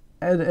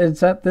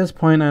it's at this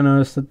point I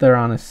noticed that they're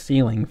on a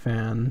ceiling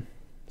fan.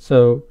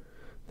 So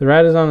the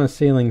rat is on a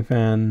ceiling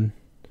fan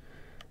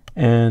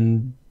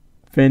and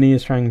Vinnie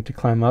is trying to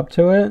climb up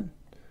to it.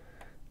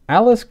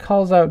 Alice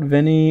calls out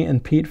Vinnie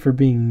and Pete for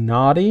being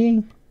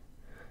naughty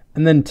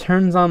and then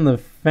turns on the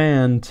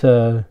fan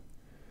to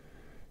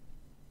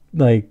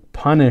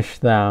punish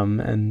them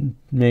and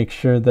make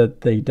sure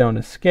that they don't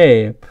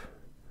escape.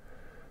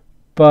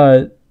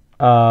 But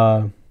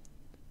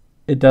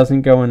it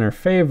doesn't go in her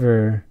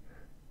favor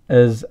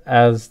as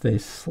they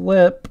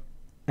slip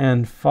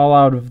and fall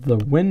out of the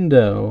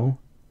window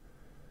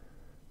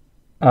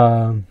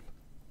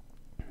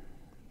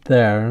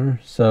there.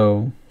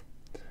 So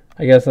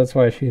I guess that's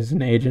why she's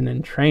an agent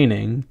in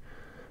training.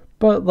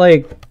 But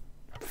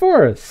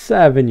for a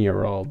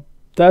 7-year-old,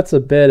 that's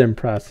a bit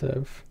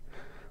impressive.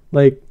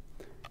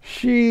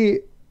 She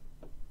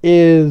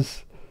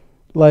is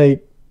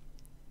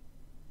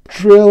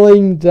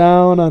drilling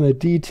down on a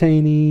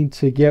detainee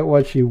to get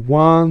what she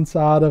wants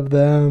out of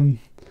them.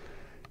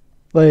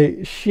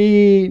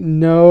 She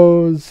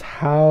knows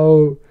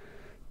how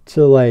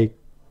to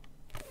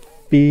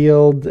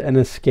field an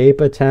escape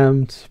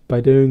attempt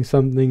by doing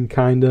something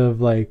kind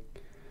of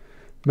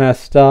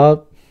messed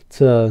up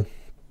to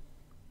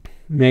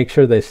make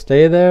sure they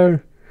stay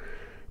there.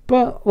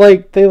 But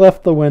they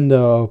left the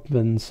window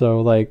open,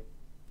 so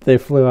they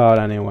flew out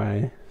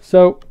anyway.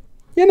 So,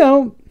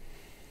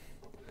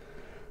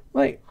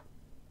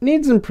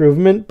 needs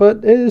improvement,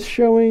 but is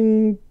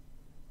showing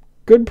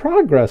good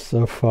progress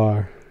so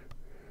far.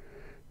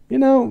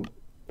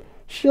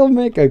 She'll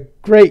make a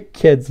great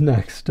Kids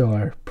Next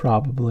Door,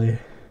 probably.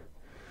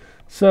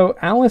 So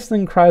Alice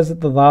then cries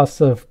at the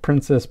loss of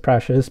Princess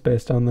Precious,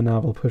 based on the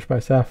novel Pushed by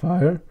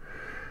Sapphire.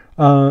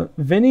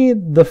 Vinnie,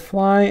 the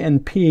Fly,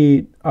 and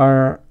Pete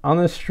are on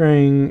a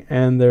string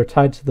and they're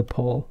tied to the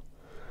pole.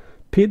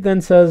 Pete then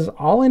says,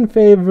 all in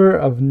favor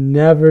of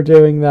never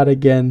doing that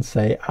again,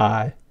 say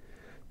aye.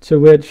 To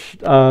which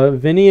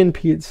Vinnie and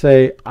Pete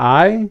say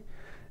aye,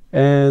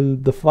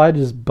 and the Fly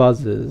just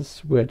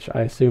buzzes, which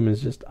I assume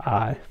is just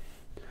aye.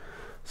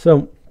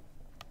 So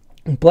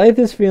Blythe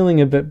is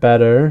feeling a bit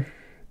better,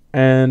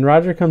 and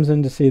Roger comes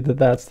in to see that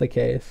that's the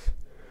case.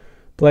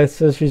 Blythe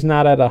says she's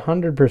not at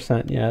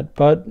 100% yet,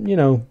 but,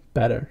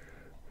 better.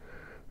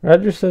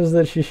 Roger says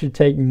that she should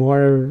take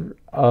more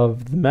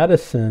of the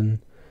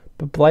medicine,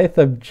 but Blythe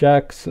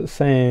objects,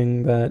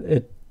 saying that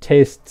it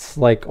tastes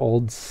like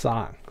old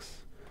socks.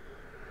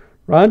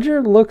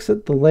 Roger looks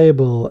at the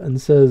label and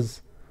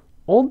says,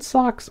 old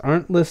socks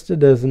aren't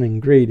listed as an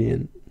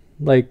ingredient,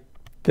 like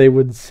they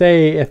would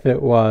say if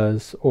it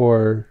was,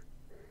 or,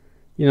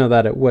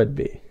 that it would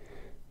be.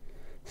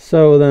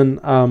 So then,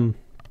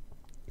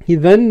 he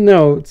then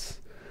notes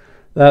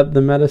that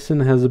the medicine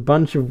has a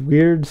bunch of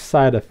weird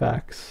side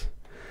effects.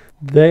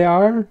 They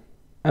are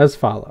as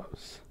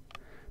follows.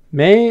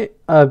 May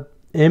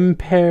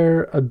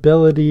impair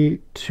ability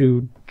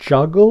to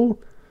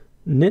juggle,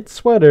 knit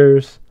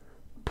sweaters,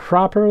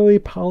 properly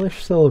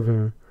polish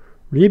silver,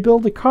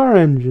 rebuild a car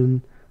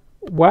engine,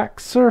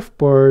 wax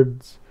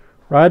surfboards,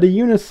 ride a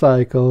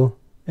unicycle,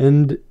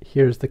 and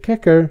here's the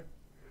kicker,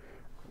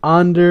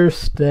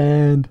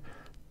 understand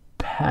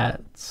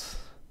pets.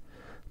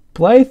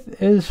 Blythe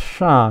is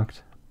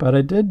shocked, but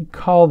I did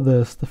call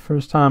this the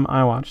first time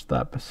I watched the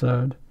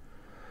episode.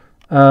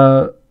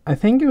 I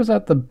think it was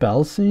at the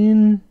bell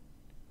scene.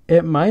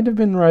 It might have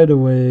been right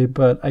away,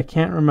 but I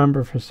can't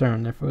remember for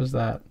certain if it was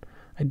that.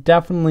 I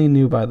definitely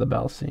knew by the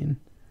bell scene.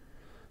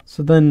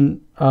 So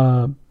then,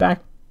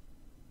 back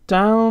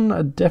down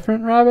a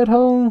different rabbit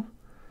hole.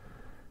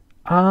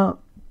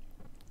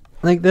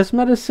 This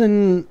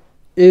medicine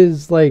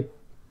is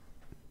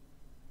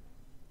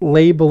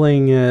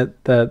labeling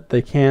it that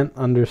they can't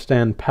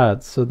understand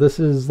pets. So this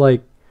is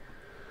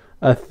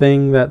a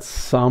thing that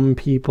some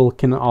people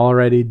can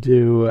already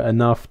do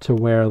enough to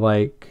where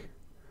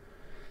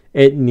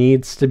it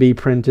needs to be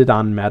printed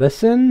on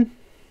medicine.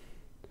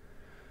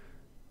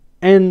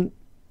 And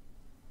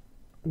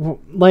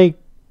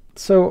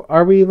so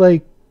are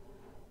we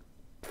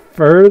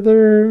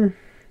further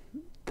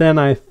than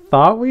I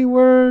thought we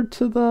were,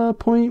 to the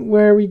point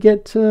where we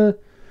get to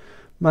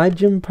my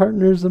gym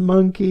partner's a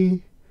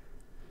monkey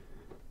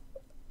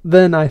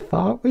than I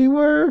thought we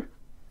were?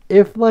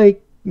 If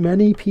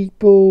many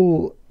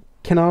people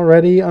can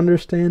already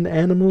understand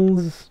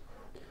animals,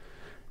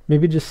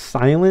 maybe just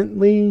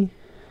silently.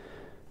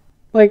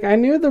 I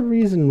knew the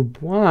reason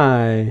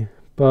why,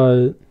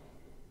 but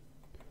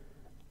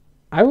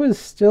I was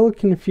still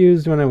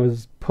confused when it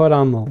was put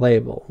on the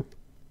label.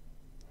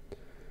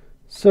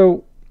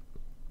 So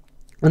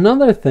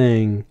another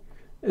thing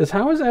is,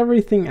 how is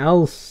everything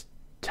else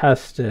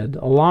tested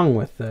along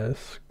with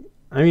this?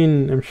 I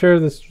mean, I'm sure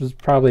this was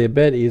probably a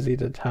bit easy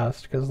to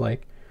test because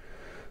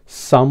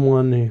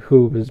someone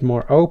who was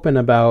more open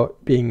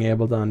about being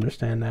able to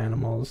understand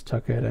animals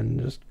took it and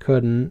just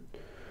couldn't.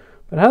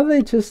 But how do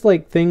they just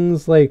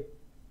things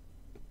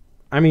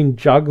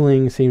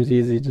juggling seems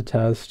easy to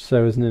test,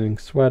 so is knitting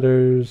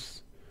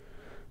sweaters.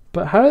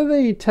 But how do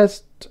they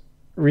test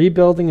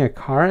rebuilding a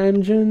car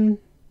engine?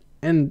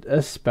 And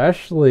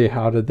especially,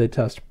 how did they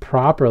test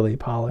properly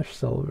polished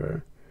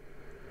silver?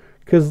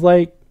 Because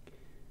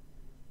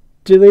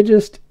do they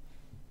just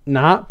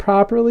not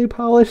properly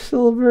polish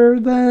silver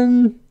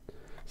then?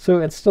 So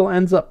it still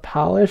ends up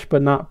polished,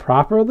 but not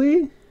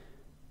properly?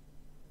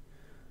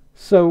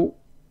 So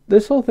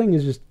this whole thing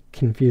is just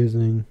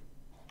confusing.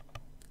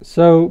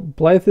 So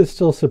Blythe is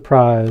still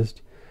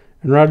surprised,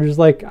 and Roger's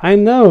I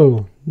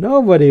know,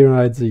 nobody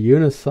rides a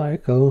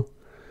unicycle.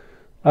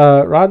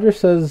 Roger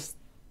says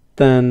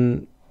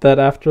then that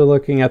after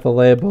looking at the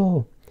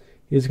label,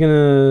 he's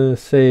gonna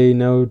say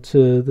no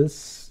to this,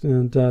 say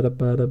no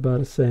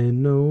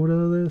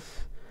to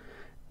this,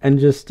 and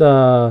just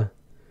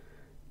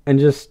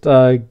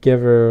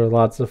give her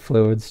lots of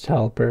fluids to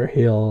help her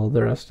heal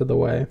the rest of the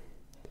way.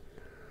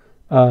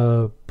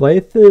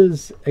 Blythe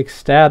is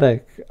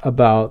ecstatic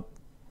about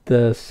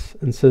this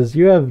and says,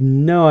 you have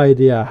no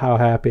idea how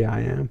happy I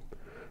am.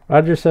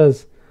 Roger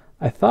says,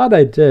 I thought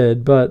I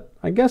did, but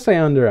I guess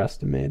I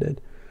underestimated.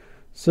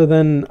 So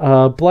then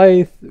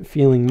Blythe,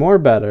 feeling more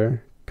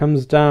better,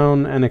 comes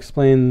down and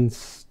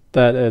explains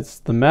that it's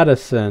the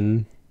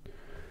medicine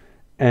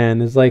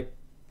and is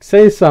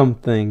say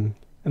something.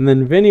 And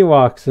then Vinnie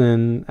walks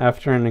in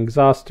after an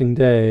exhausting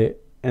day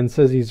and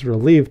says he's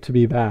relieved to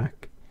be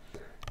back.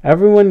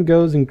 Everyone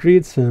goes and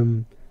greets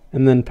him,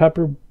 and then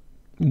Pepper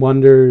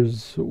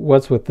wonders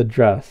what's with the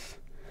dress.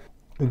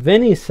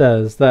 Vinnie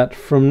says that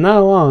from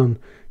now on,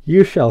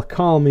 you shall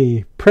call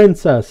me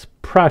Princess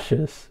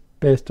Precious,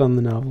 based on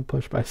the novel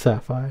Pushed by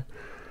Sapphire.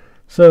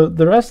 So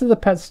the rest of the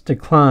pets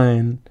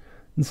decline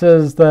and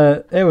says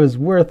that it was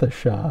worth a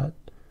shot.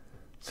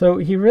 So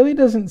he really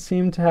doesn't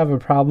seem to have a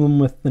problem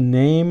with the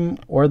name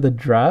or the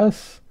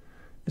dress.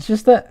 It's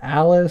just that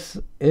Alice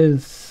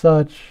is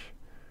such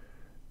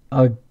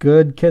a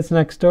good Kids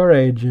Next Door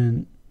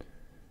agent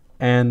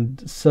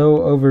and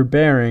so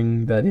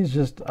overbearing that he's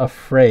just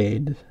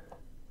afraid.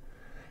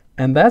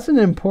 And that's an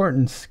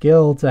important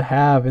skill to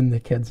have in the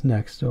Kids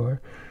Next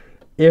Door.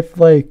 If,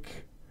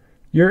 like,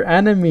 your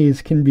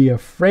enemies can be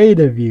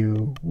afraid of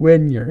you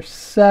when you're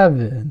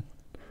 7,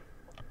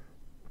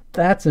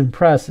 that's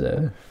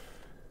impressive.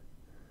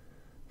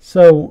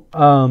 So,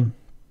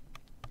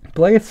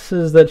 Blythe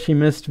says that she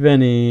missed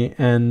Vinnie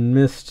and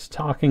missed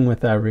talking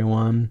with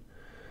everyone.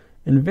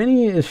 And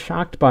Vinnie is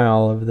shocked by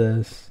all of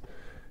this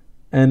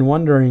and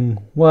wondering,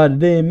 what did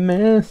they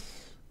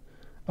miss?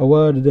 Oh,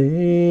 what did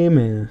they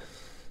miss?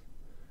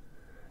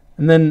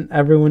 And then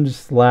everyone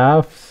just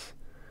laughs.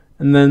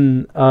 And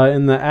then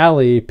in the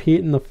alley,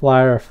 Pete and the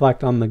Fly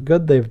reflect on the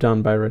good they've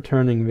done by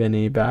returning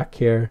Vinnie back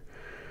here.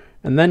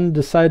 And then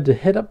decide to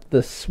hit up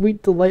the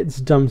Sweet Delights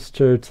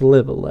dumpster to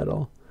live a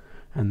little.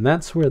 And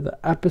that's where the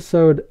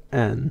episode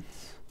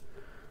ends.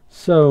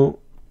 So,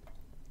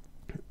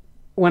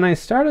 when I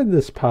started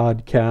this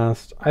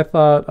podcast, I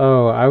thought,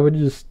 I would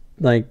just,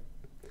 like,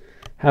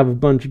 have a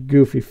bunch of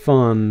goofy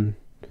fun,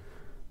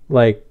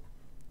 like,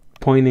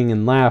 pointing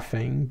and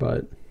laughing,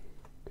 but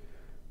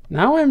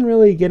now I'm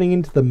really getting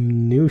into the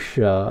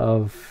minutia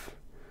of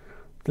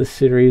the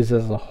series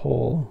as a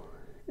whole.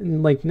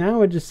 And, like,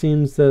 now it just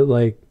seems that,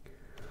 like,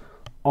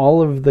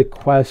 all of the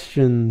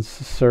questions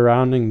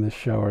surrounding the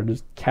show are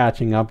just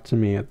catching up to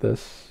me at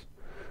this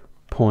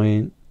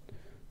point.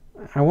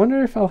 I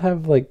wonder if I'll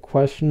have, like,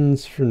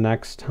 questions for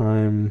next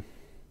time.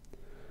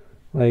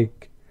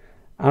 Like,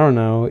 I don't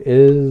know,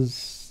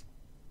 is,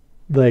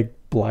 like,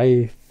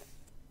 Blythe,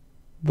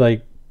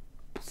 like,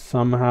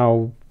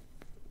 somehow,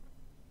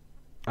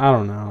 I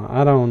don't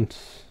know,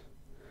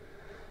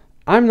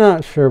 I'm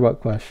not sure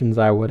what questions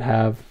I would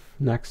have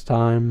next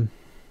time.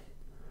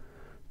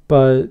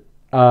 But,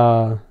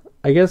 I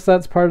guess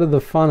that's part of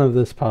the fun of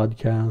this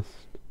podcast.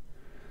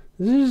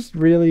 This is just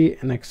really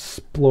an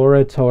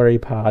exploratory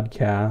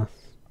podcast.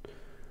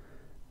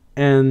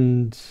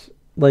 And,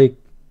 like,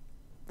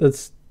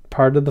 that's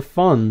part of the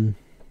fun.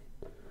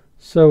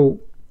 So,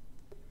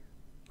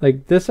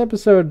 like, this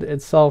episode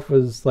itself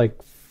was,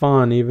 like,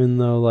 fun, even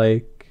though,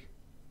 like,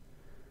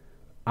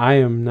 I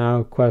am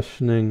now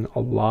questioning a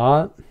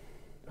lot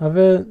of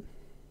it.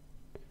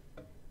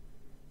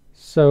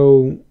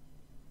 So,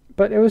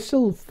 but it was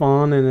still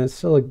fun, and it's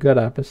still a good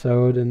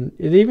episode, and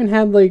it even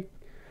had, like,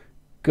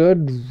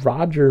 good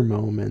Roger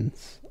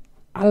moments.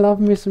 I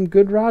love me some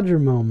good Roger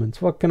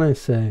moments. What can I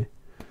say?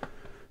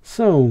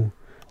 So,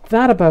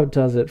 that about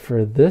does it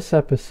for this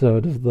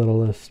episode of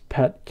Littlest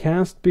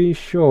PetCast. Be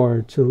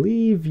sure to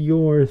leave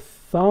your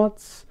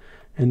thoughts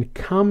and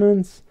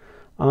comments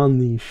on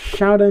the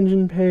Shout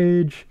Engine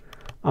page,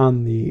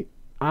 on the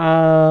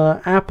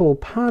Apple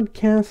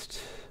Podcast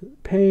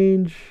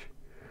page,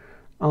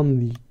 on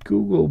the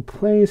Google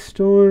Play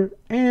Store,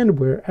 and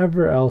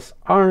wherever else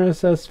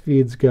RSS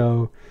feeds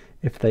go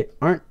if they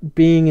aren't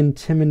being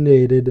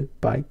intimidated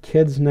by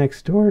Kids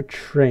Next Door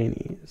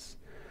trainees.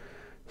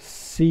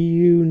 See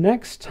you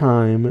next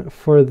time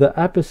for the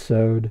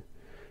episode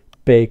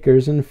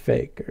Bakers and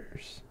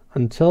Fakers.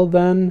 Until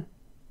then,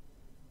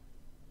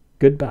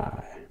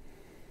 goodbye.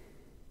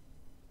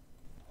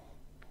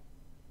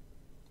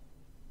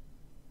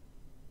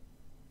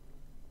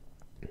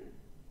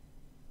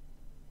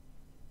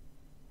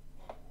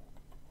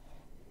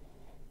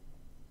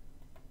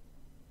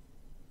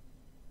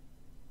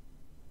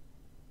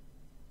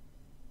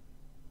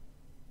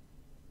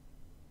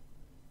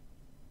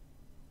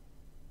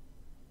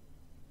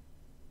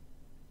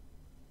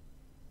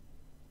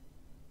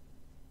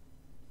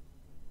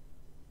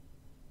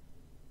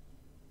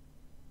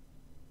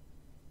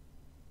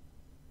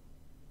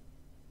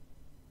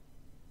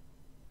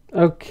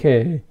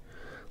 Okay,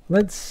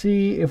 let's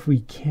see if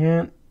we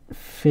can't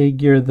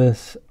figure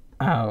this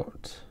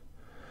out.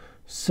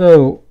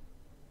 So,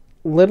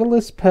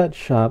 Littlest Pet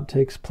Shop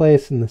takes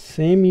place in the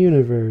same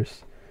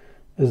universe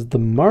as the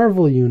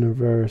Marvel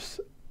Universe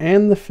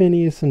and the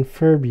Phineas and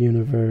Ferb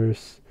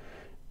universe,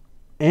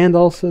 and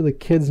also the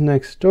Kids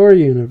Next Door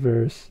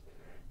universe,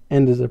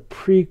 and is a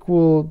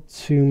prequel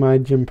to My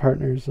Gym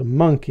Partner's a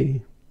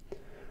Monkey.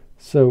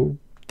 So,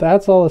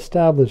 that's all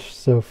established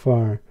so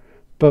far.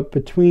 But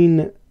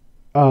between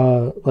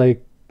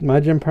like My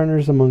Gym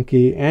Partner's a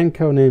Monkey and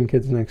Codename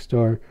Kids Next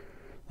Door,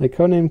 like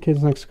Codename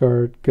Kids Next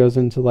Door goes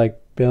into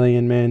like Billy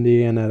and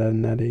Mandy and Ed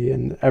and Eddie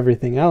and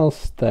everything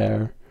else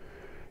there,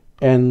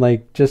 and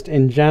like just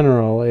in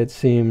general it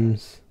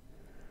seems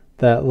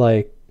that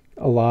like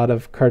a lot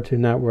of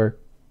Cartoon Network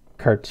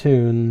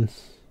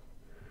cartoons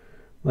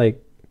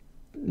like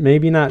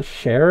maybe not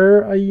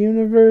share a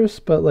universe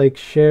but like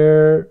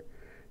share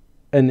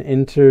an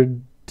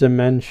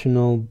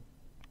interdimensional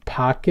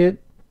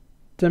pocket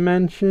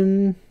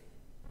dimension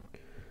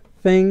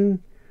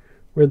thing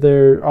where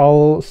they're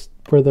all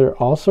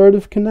sort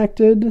of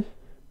connected.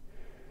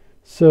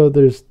 So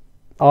there's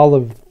all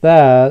of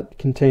that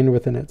contained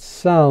within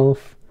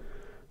itself,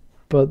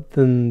 but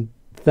then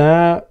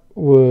that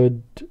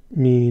would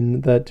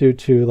mean that due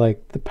to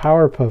like the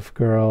Powerpuff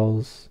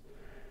Girls,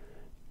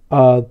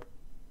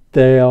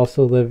 they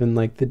also live in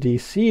like the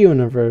DC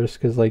universe,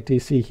 because like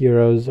DC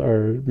heroes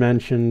are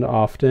mentioned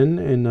often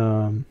in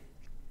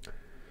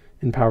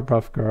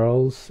Powerpuff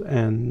Girls,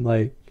 and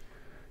like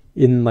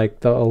in like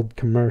the old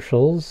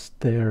commercials,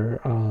 they're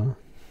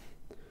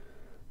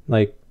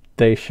like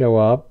they show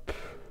up.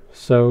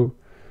 So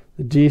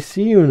the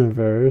DC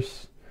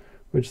universe,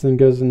 which then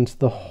goes into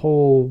the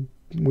whole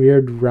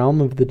weird realm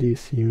of the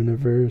DC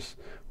universe,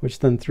 which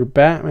then through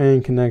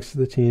Batman connects to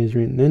the Teenage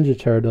Mutant Ninja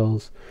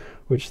Turtles,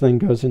 which then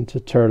goes into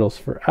Turtles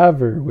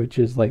Forever, which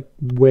is like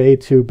way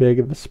too big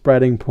of a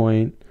spreading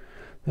point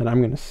that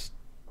I'm going to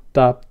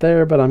stop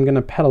there, but I'm going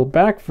to pedal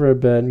back for a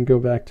bit and go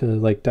back to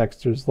like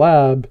Dexter's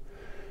Lab,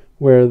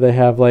 where they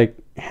have like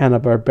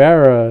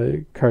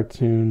Hanna-Barbera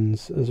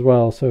cartoons as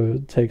well, so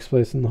it takes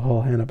place in the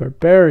whole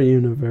Hanna-Barbera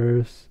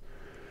universe.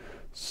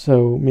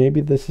 So maybe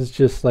this is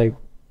just like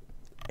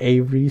a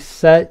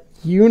reset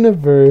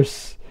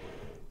universe,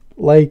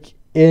 like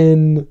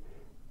in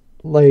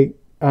like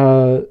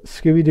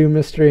Scooby-Doo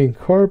Mystery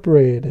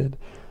Incorporated,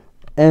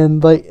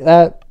 and like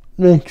that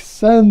makes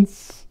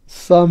sense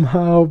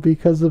somehow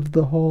because of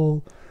the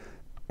whole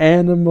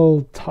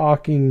animal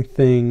talking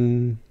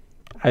thing,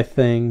 I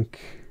think.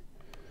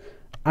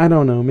 I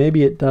don't know,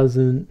 maybe it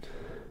doesn't.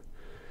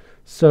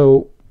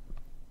 So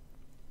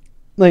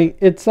like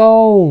it's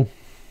all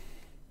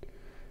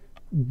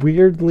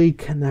weirdly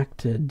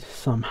connected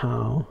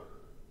somehow.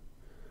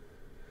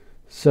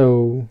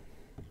 So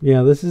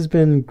yeah, this has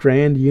been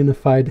Grand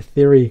Unified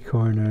Theory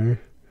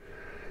Corner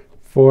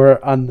for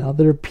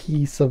another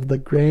piece of the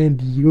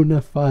Grand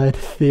Unified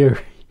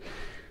Theory.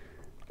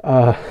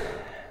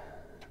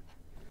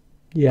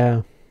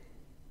 Yeah,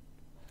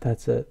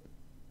 that's it.